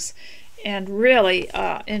things, and really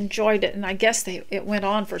enjoyed it. And I guess it went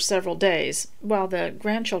on for several days while the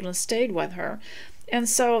grandchildren stayed with her. And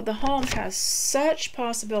so the home has such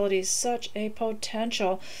possibilities, such a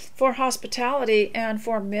potential for hospitality and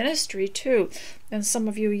for ministry too. And some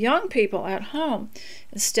of you young people at home,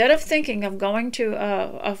 instead of thinking of going to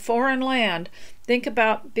a foreign land, think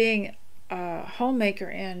about being a homemaker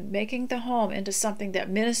and making the home into something that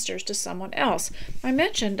ministers to someone else. I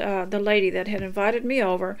mentioned the lady that had invited me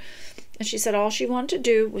over, and she said all she wanted to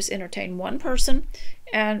do was entertain one person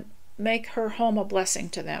and make her home a blessing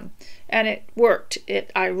to them. And it worked.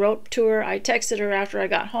 I wrote to her, I texted her after I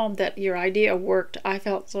got home that your idea worked. I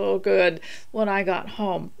felt so good when I got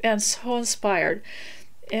home and so inspired.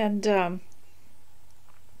 And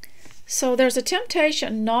so there's a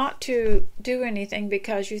temptation not to do anything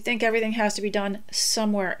because you think everything has to be done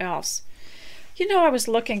somewhere else. I was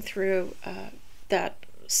looking through that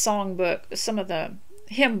songbook, some of the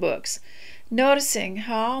hymn books, noticing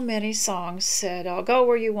how many songs said, I'll go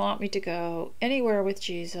where you want me to go, anywhere with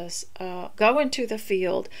Jesus, go into the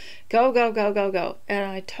field, go, go, go, go, go.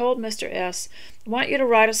 And I told Mr. S, I want you to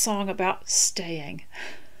write a song about staying.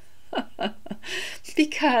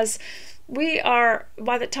 Because we are,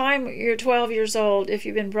 by the time you're 12 years old, if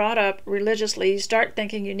you've been brought up religiously, you start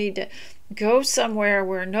thinking you need to go somewhere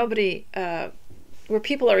where where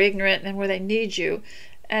people are ignorant and where they need you,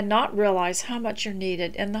 and not realize how much you're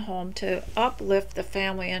needed in the home to uplift the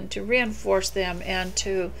family and to reinforce them and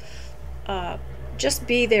to just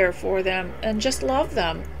be there for them and just love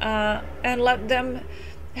them and let them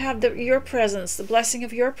have your presence, the blessing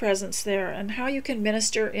of your presence there, and how you can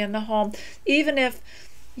minister in the home, even if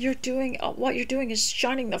you're doing what you're doing is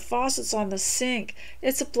shining the faucets on the sink.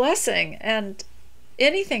 It's a blessing. And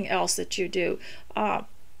anything else that you do,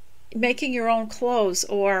 making your own clothes,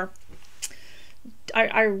 or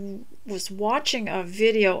I was watching a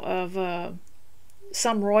video of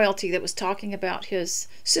some royalty that was talking about his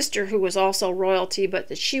sister, who was also royalty, but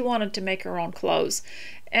that she wanted to make her own clothes,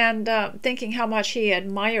 and thinking how much he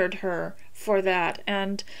admired her for that.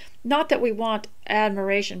 And not that we want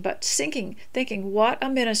admiration, but thinking what a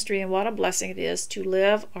ministry and what a blessing it is to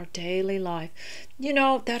live our daily life. You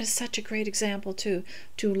know, that is such a great example too.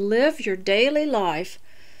 To live your daily life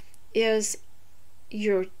is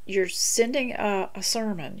you're sending a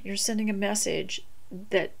sermon, you're sending a message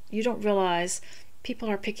that you don't realize people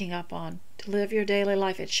are picking up on. To live your daily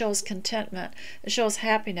life, it shows contentment, it shows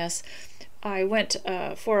happiness. I went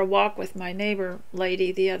for a walk with my neighbor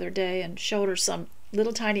lady the other day and showed her some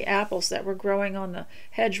little tiny apples that were growing on the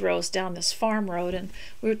hedgerows down this farm road, and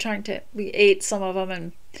we ate some of them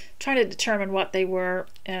and trying to determine what they were,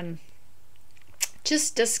 and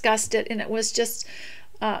just discussed it. And it was just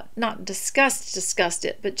not discussed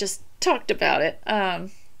it, but just talked about it. And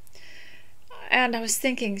I was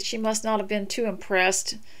thinking she must not have been too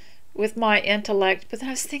impressed with my intellect, but then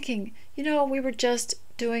I was thinking, you know, we were just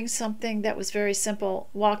doing something that was very simple,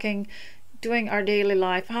 walking, doing our daily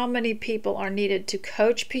life. How many people are needed to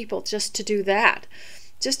coach people just to do that,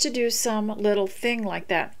 just to do some little thing like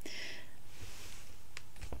that?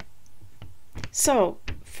 So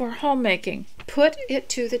for homemaking, put it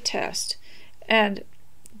to the test and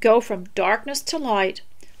go from darkness to light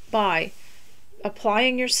by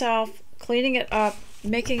applying yourself, cleaning it up,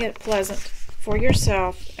 making it pleasant for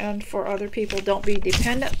yourself and for other people. Don't be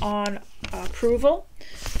dependent on approval,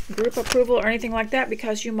 group approval, or anything like that,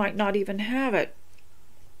 because you might not even have it.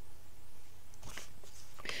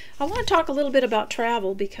 I want to talk a little bit about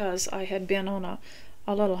travel, because I had been on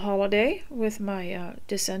a little holiday with my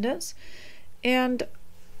descendants, and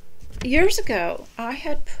years ago I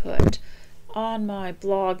had put on my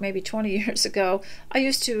blog, maybe 20 years ago, I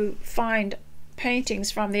used to find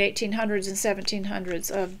paintings from the 1800s and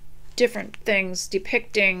 1700s of different things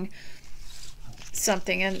depicting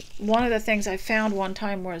something, and one of the things I found one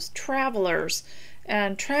time was travelers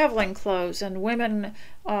and traveling clothes, and women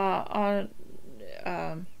who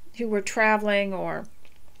were traveling or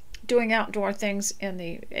doing outdoor things in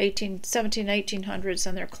the 1800s,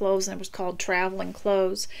 and their clothes, and it was called traveling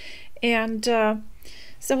clothes. And so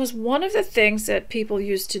it was one of the things that people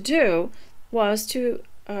used to do was to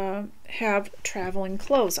have traveling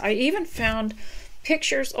clothes. I even found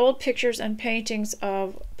pictures, old pictures and paintings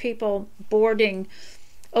of people boarding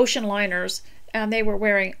ocean liners, and they were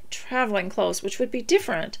wearing traveling clothes, which would be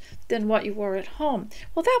different than what you wore at home.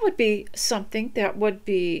 Well, that would be something that would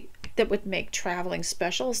make traveling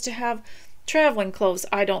special, is to have traveling clothes.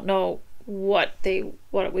 I don't know what it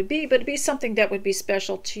would be, but it'd be something that would be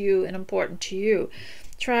special to you and important to you.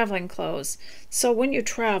 Traveling clothes. So when you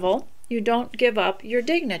travel, you don't give up your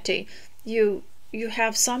dignity. You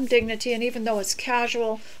have some dignity, and even though it's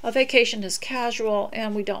casual, a vacation is casual,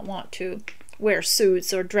 and we don't want to wear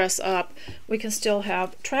suits or dress up, we can still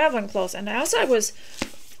have traveling clothes. And as I was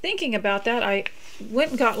thinking about that, I went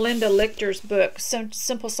and got Linda Lichter's book,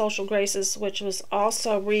 Simple Social Graces, which was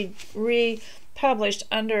also republished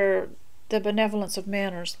under The Benevolence of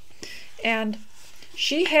Manners. And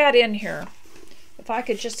she had in here, if I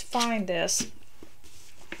could just find this,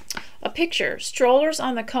 a picture. Strollers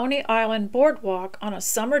on the Coney Island boardwalk on a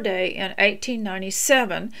summer day in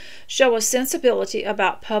 1897 show a sensibility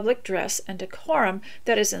about public dress and decorum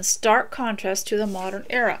that is in stark contrast to the modern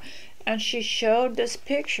era. And she showed this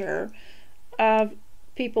picture of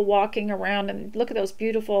people walking around, and look at those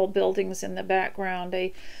beautiful buildings in the background.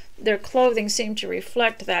 Their clothing seemed to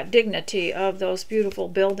reflect that dignity of those beautiful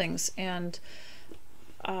buildings. And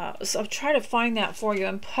so I'll try to find that for you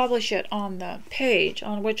and publish it on the page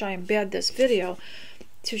on which I embed this video.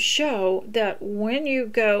 to show that when you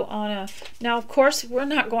go on a, now of course we're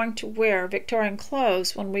not going to wear Victorian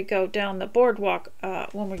clothes when we go down the boardwalk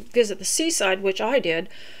when we visit the seaside, which I did,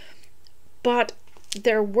 but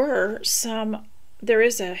there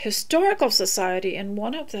is a historical society in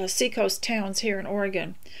one of the seacoast towns here in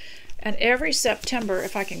Oregon, and every September,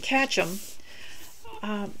 if I can catch them,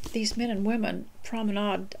 these men and women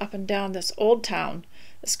promenade up and down this old town.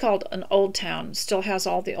 It's called an old town. It still has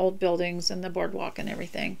all the old buildings and the boardwalk and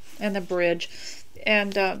everything, and the bridge.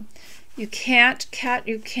 And you can't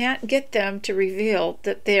get them to reveal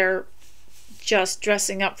that they're just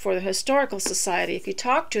dressing up for the historical society. If you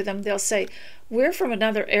talk to them, they'll say, "We're from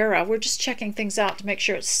another era. We're just checking things out to make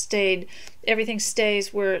sure everything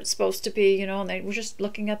stays where it's supposed to be, and we're just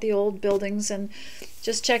looking at the old buildings and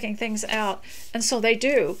just checking things out." And so they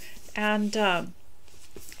do. And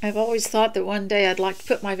I've always thought that one day I'd like to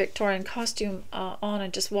put my Victorian costume on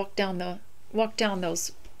and just walk down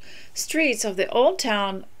those streets of the old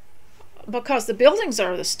town, because the buildings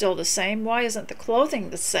are still the same. Why isn't the clothing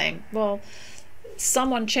the same? Well,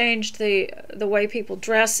 someone changed the way people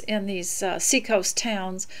dress in these seacoast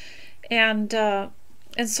towns, and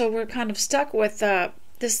so we're kind of stuck with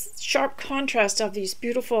this sharp contrast of these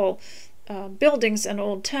beautiful buildings and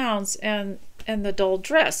old towns and the dull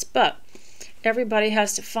dress. But everybody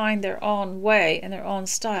has to find their own way and their own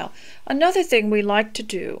style. Another thing we like to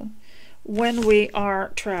do when we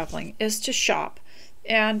are traveling is to shop.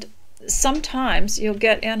 And sometimes you'll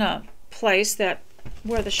get in a place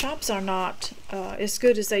where the shops are not as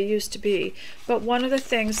good as they used to be. But one of the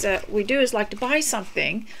things that we do is like to buy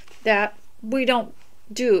something that we don't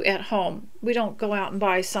do at home. We don't go out and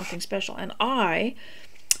buy something special. And I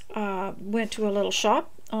went to a little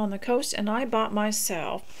shop on the coast, and I bought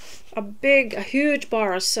myself a huge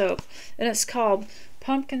bar of soap, and it's called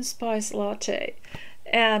Pumpkin Spice Latte.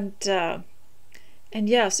 And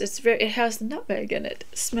yes, it has nutmeg in it.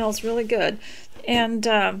 It smells really good. And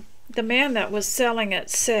the man that was selling it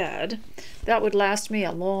said that would last me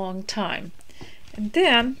a long time. And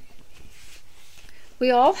then we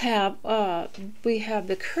have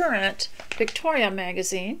the current Victoria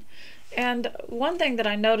magazine. And one thing that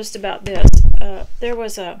I noticed about this, there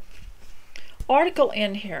was a article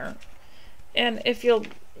in here, and if you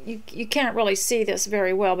can't really see this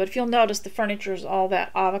very well, but if you'll notice, the furniture is all that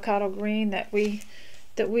avocado green that we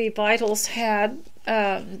Vitals had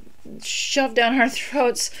shoved down our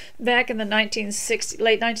throats back in the late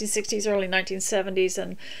 1960s, early 1970s,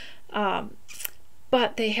 and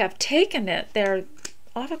but they have taken it. They're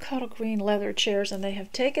avocado green leather chairs, and they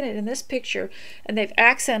have taken it in this picture, and they've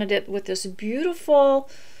accented it with this beautiful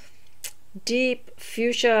deep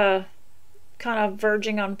fuchsia, kind of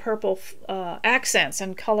verging on purple accents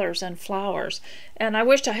and colors and flowers. And I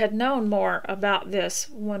wished I had known more about this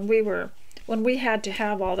when we had to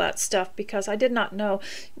have all that stuff, because I did not know.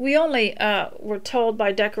 We only were told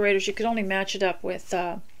by decorators you could only match it up with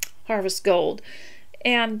Harvest Gold.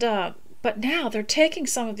 And but now they're taking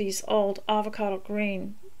some of these old avocado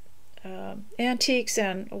green antiques,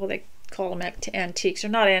 and well, they call them antiques.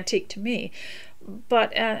 They're not antique to me,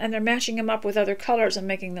 but and they're matching them up with other colors and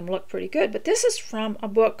making them look pretty good. But this is from a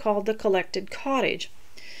book called The Collected Cottage.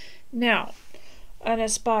 Now, and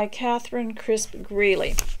it's by Catherine Crisp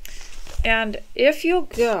Greeley. And if you'll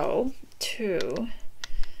go to,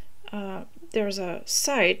 there's a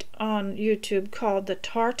site on YouTube called the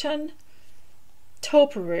Tartan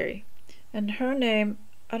Topiary, and her name,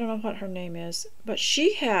 I don't know what her name is, but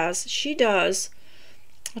she does,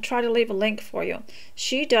 I'll try to leave a link for you.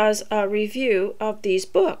 She does a review of these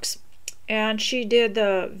books, and she did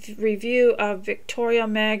the review of Victoria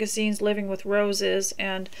Magazine's Living with Roses.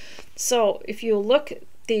 And so if you look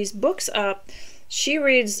these books up, she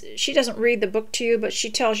doesn't read the book to you, but she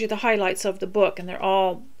tells you the highlights of the book, and they're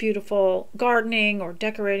all beautiful gardening or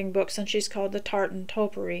decorating books, and she's called the Tartan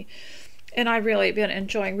Topiary. And I've really been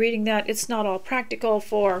enjoying reading that. It's not all practical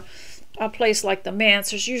for a place like the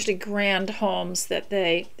Manse. There's usually grand homes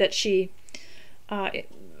that she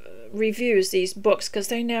reviews these books, because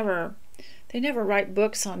they never write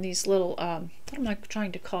books on these little what am I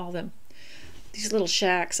trying to call them? These little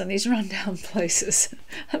shacks and these rundown places,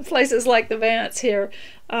 places like the Manse here.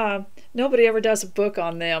 Nobody ever does a book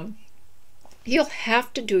on them. You'll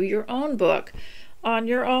have to do your own book on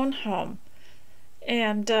your own home.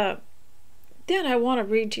 And then I want to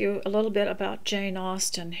read to you a little bit about Jane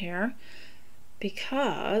Austen here,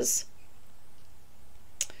 because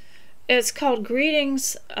it's called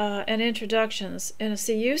Greetings and Introductions, and it's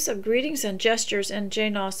the use of greetings and gestures in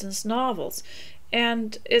Jane Austen's novels.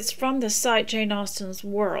 And it's from the site Jane Austen's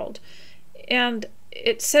World. And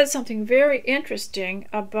it said something very interesting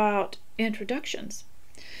about introductions.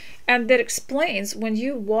 and that explains, when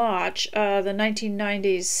you watch the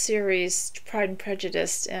 1990s series Pride and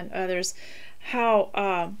Prejudice and others,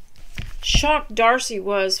 how shocked Darcy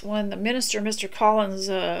was when the minister, Mr. Collins,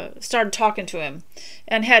 started talking to him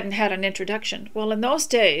and hadn't had an introduction. Well, in those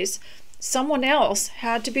days, someone else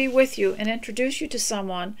had to be with you and introduce you to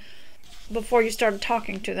someone before you started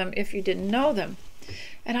talking to them if you didn't know them.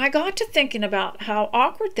 And I got to thinking about how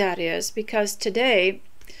awkward that is, because today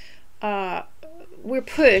we're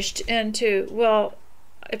pushed into, well,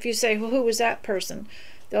 if you say, well, who was that person?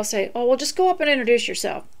 They'll say, oh, well, just go up and introduce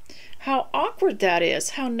yourself. How awkward that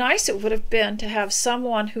is. How nice it would have been to have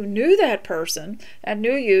someone who knew that person and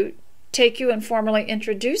knew you take you and formally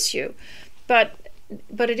introduce you. But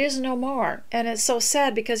it is no more. And it's so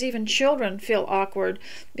sad, because even children feel awkward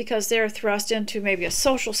because they're thrust into maybe a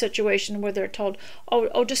social situation where they're told,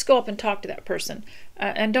 oh, just go up and talk to that person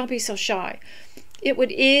and don't be so shy. It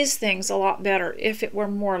would ease things a lot better if it were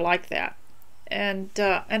more like that. And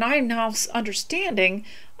I'm now understanding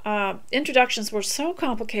introductions were so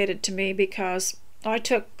complicated to me because I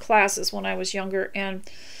took classes when I was younger, and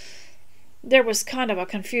there was kind of a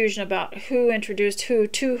confusion about who introduced who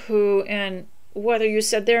to who, and whether you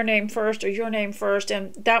said their name first or your name first,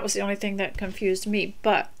 and that was the only thing that confused me.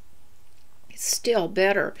 But it's still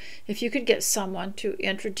better if you could get someone to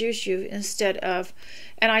introduce you instead of,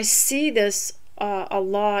 and I see this a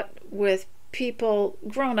lot with people,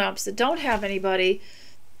 grown-ups, that don't have anybody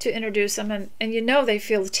to introduce them, and you know they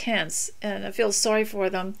feel tense, and I feel sorry for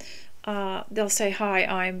them. They'll say, hi,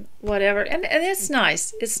 I'm whatever, and it's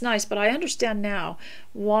nice, but I understand now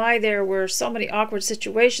why there were so many awkward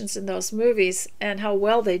situations in those movies and how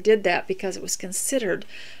well they did that, because it was considered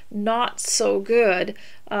not so good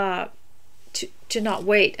to not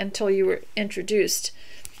wait until you were introduced.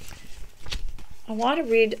 I want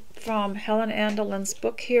to read from Helen Andelin's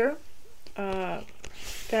book here,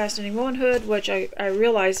 Fascinating Womanhood, which I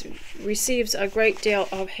realize receives a great deal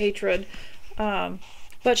of hatred,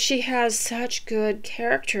 but she has such good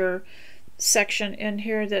character section in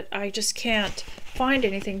here that I just can't find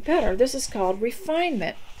anything better. This is called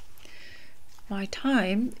Refinement. My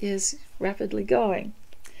time is rapidly going.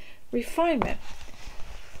 Refinement.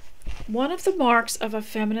 One of the marks of a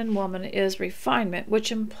feminine woman is refinement,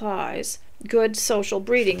 which implies good social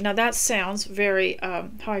breeding. Now that sounds very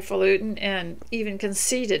highfalutin and even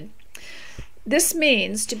conceited. This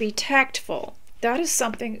means to be tactful. That is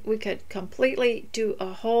something we could completely do a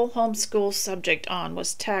whole homeschool subject on,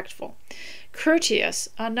 was tactful. Courteous,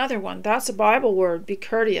 another one. That's a Bible word. Be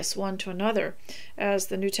courteous one to another, as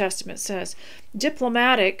the New Testament says.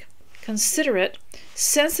 Diplomatic, considerate,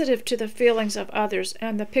 sensitive to the feelings of others,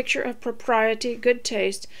 and the picture of propriety, good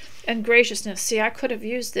taste, and graciousness. See, I could have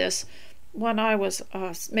used this when I was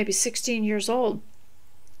maybe 16 years old.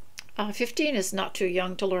 15 is not too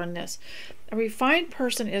young to learn this. A refined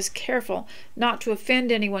person is careful not to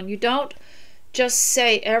offend anyone. You don't just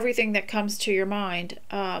say everything that comes to your mind,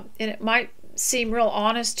 and it might seem real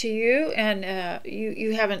honest to you, and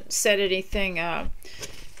you haven't said anything.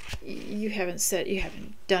 You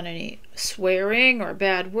haven't done any swearing or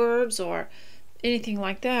bad words or anything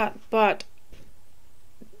like that, but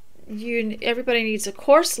everybody needs a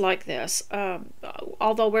course like this,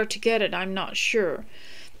 although where to get it, I'm not sure.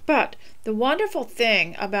 But the wonderful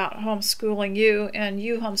thing about homeschooling you and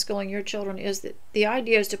you homeschooling your children is that the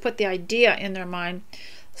idea is to put the idea in their mind,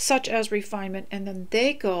 such as refinement, and then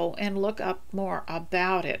they go and look up more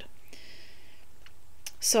about it.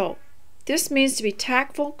 So this means to be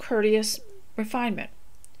tactful, courteous, refinement,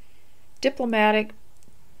 diplomatic,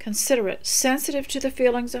 considerate, sensitive to the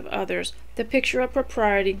feelings of others, the picture of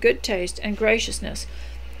propriety, good taste, and graciousness.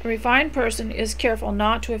 A refined person is careful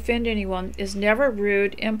not to offend anyone, is never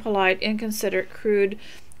rude, impolite, inconsiderate, crude,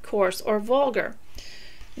 coarse, or vulgar.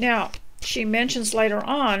 Now, she mentions later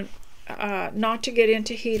on not to get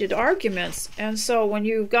into heated arguments, and so when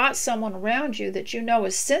you've got someone around you that you know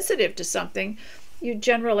is sensitive to something, you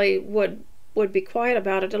generally would be quiet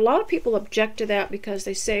about it. A lot of people object to that because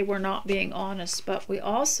they say we're not being honest, but we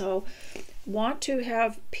also want to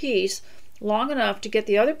have peace long enough to get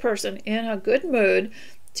the other person in a good mood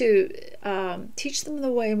to teach them the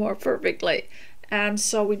way more perfectly. And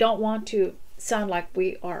so we don't want to sound like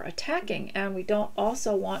we are attacking, and we don't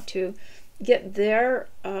also want to get their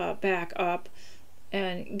back up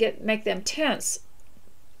and make them tense,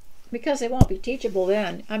 because they won't be teachable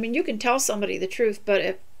then. I mean, you can tell somebody the truth,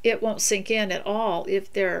 but it won't sink in at all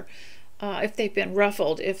if they've been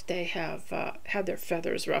ruffled, if they have had their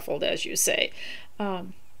feathers ruffled, as you say.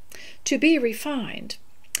 To be refined.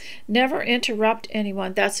 Never interrupt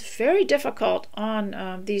anyone. That's very difficult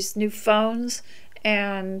on these new phones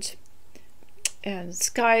and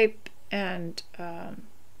Skype and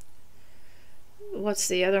what's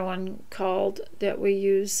the other one called that we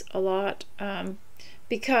use a lot,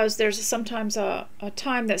 because there's sometimes a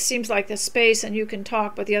time that seems like the space and you can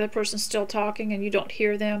talk but the other person's still talking and you don't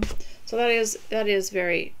hear them, so that is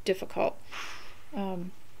very difficult.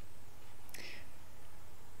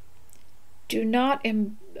 Do not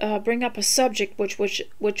bring up a subject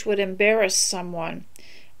which would embarrass someone,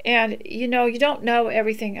 and you don't know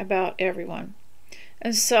everything about everyone,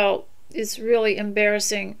 and so it's really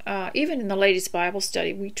embarrassing. Even in the ladies' Bible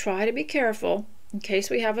study, we try to be careful in case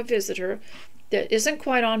we have a visitor that isn't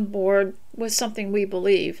quite on board with something we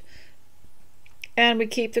believe, and we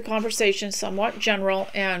keep the conversation somewhat general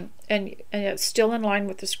and it's still in line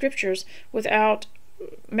with the scriptures without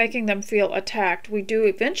making them feel attacked. We do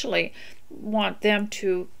eventually want them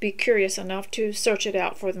to be curious enough to search it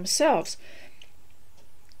out for themselves.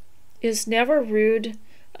 Is never rude.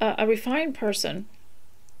 A refined person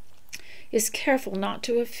is careful not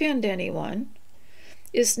to offend anyone,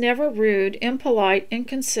 is never rude, impolite,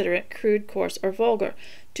 inconsiderate, crude, coarse, or vulgar.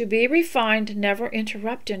 To be refined, never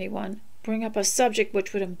interrupt anyone, bring up a subject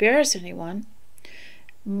which would embarrass anyone,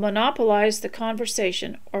 monopolize the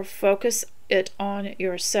conversation, or focus it on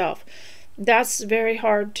yourself. That's very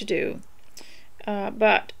hard to do.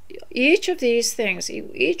 But each of these things,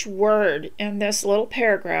 each word in this little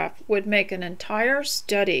paragraph would make an entire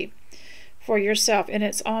study for yourself, and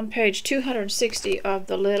it's on page 260 of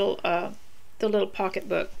the little pocket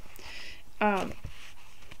book.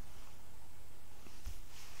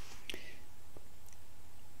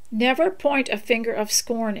 Never point a finger of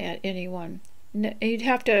scorn at anyone. You'd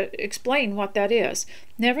have to explain what that is.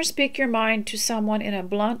 Never speak your mind to someone in a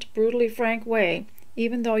blunt, brutally frank way,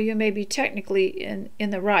 even though you may be technically in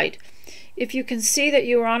the right. If you can see that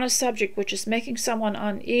you are on a subject which is making someone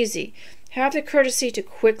uneasy, have the courtesy to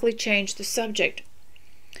quickly change the subject.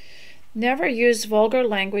 Never use vulgar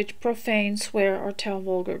language, profane, swear, or tell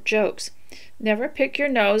vulgar jokes. Never pick your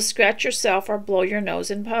nose, scratch yourself, or blow your nose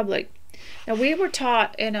in public. Now, we were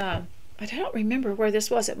taught in I don't remember where this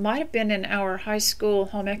was. It might have been in our high school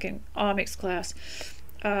home economics class.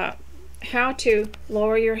 How to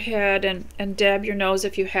lower your head and dab your nose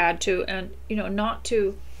if you had to, and not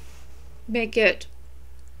to make it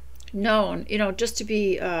known, just to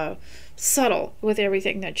be subtle with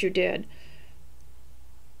everything that you did.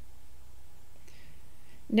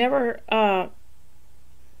 Never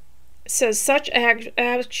says such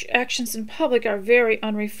actions in public are very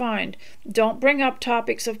unrefined. Don't bring up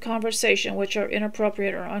topics of conversation which are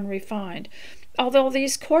inappropriate or unrefined. Although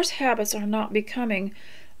these coarse habits are not becoming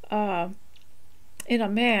in a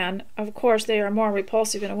man, of course they are more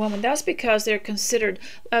repulsive in a woman. That's because they're considered,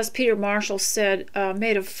 as Peter Marshall said,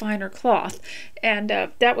 made of finer cloth. And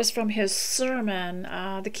that was from his sermon,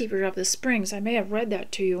 The Keeper of the Springs. I may have read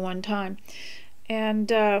that to you one time. And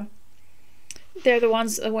they're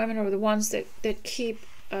the women are the ones that keep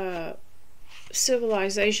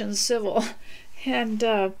civilization civil.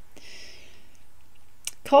 And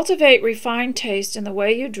cultivate refined taste in the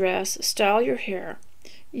way you dress, style your hair.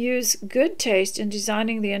 Use good taste in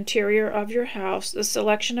designing the interior of your house, the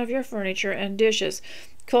selection of your furniture and dishes.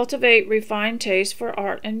 Cultivate refined taste for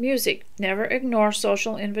art and music. Never ignore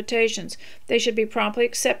social invitations. They should be promptly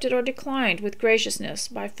accepted or declined with graciousness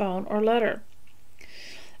by phone or letter.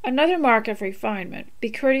 Another mark of refinement: be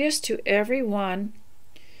courteous to everyone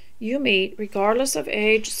you meet, regardless of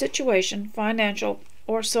age, situation, financial,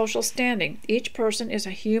 or social standing. Each person is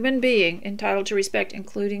a human being entitled to respect,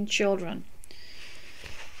 including children.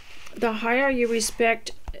 The higher you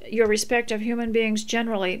respect your respect of human beings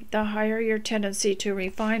generally, the higher your tendency to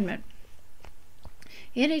refinement.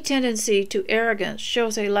 Any tendency to arrogance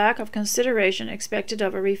shows a lack of consideration expected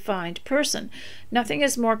of a refined person. Nothing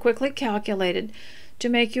is more quickly calculated to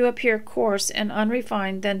make you appear coarse and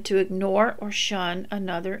unrefined than to ignore or shun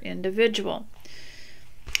another individual.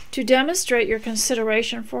 To demonstrate your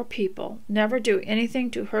consideration for people, never do anything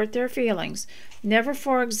to hurt their feelings. Never,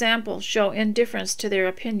 for example, show indifference to their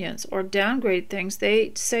opinions or downgrade things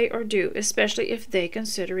they say or do, especially if they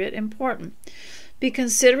consider it important. Be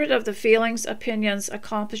considerate of the feelings, opinions,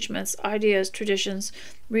 accomplishments, ideas, traditions,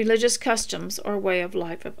 religious customs, or way of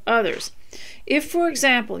life of others. If, for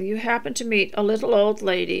example, you happen to meet a little old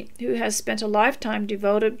lady who has spent a lifetime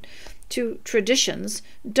devoted to traditions,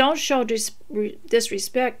 don't show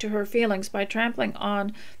disrespect to her feelings by trampling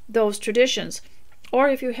on those traditions. Or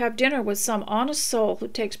if you have dinner with some honest soul who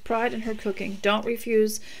takes pride in her cooking, don't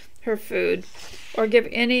refuse her food or give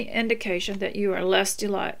any indication that you are less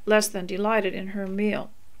than delighted in her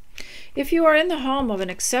meal. If you are in the home of an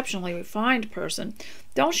exceptionally refined person,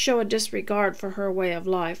 don't show a disregard for her way of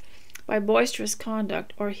life. by boisterous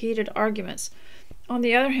conduct or heated arguments. On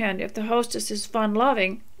the other hand, if the hostess is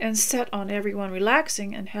fun-loving and set on everyone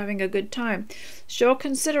relaxing and having a good time, show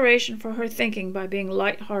consideration for her thinking by being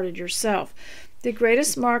light-hearted yourself. The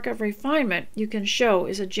greatest mark of refinement you can show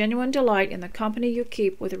is a genuine delight in the company you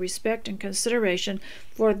keep with a respect and consideration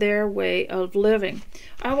for their way of living.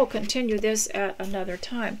 I will continue this at another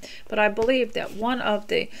time, but I believe that one of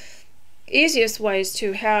the easiest ways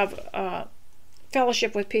to have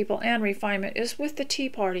fellowship with people and refinement is with the tea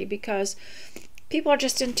party, because people are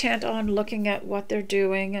just intent on looking at what they're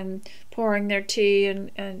doing and pouring their tea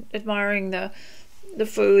and admiring the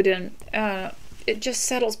food, and it just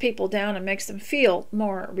settles people down and makes them feel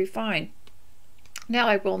more refined. Now,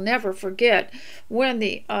 I will never forget when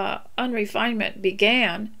the unrefinement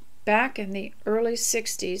began back in the early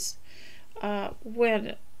 60s,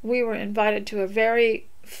 when we were invited to a very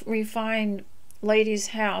refined lady's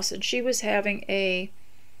house, and she was having a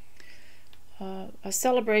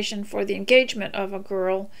celebration for the engagement of a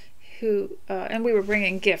girl who, and we were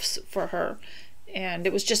bringing gifts for her, and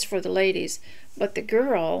it was just for the ladies. But the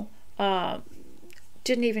girl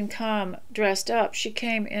didn't even come dressed up. She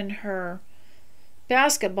came in her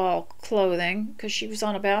basketball clothing, because she was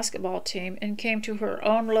on a basketball team, and came to her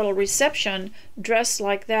own little reception dressed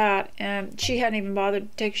like that, and she hadn't even bothered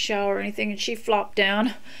to take a shower or anything, and she flopped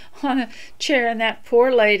down on a chair, and that poor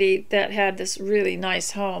lady that had this really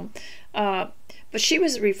nice home, but she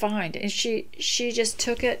was refined, and she just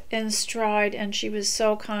took it in stride, and she was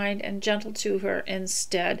so kind and gentle to her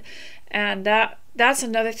instead. And that's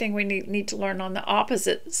another thing we need to learn on the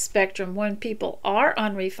opposite spectrum. When people are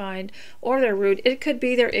unrefined or they're rude, it could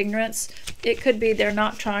be their ignorance, it could be they're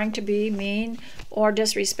not trying to be mean or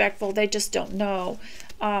disrespectful, they just don't know,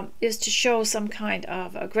 is to show some kind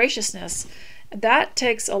of graciousness. That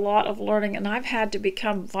takes a lot of learning, and I've had to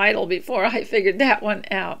become vital before I figured that one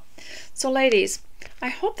out. So ladies, I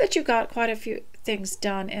hope that you got quite a few things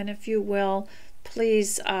done, and if you will,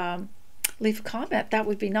 please leave a comment. That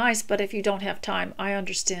would be nice, but if you don't have time, I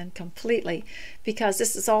understand completely, because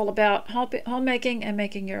this is all about homemaking and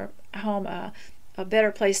making your home a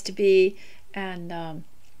better place to be. And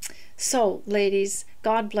so ladies,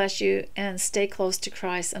 God bless you, and stay close to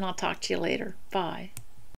Christ, and I'll talk to you later. Bye.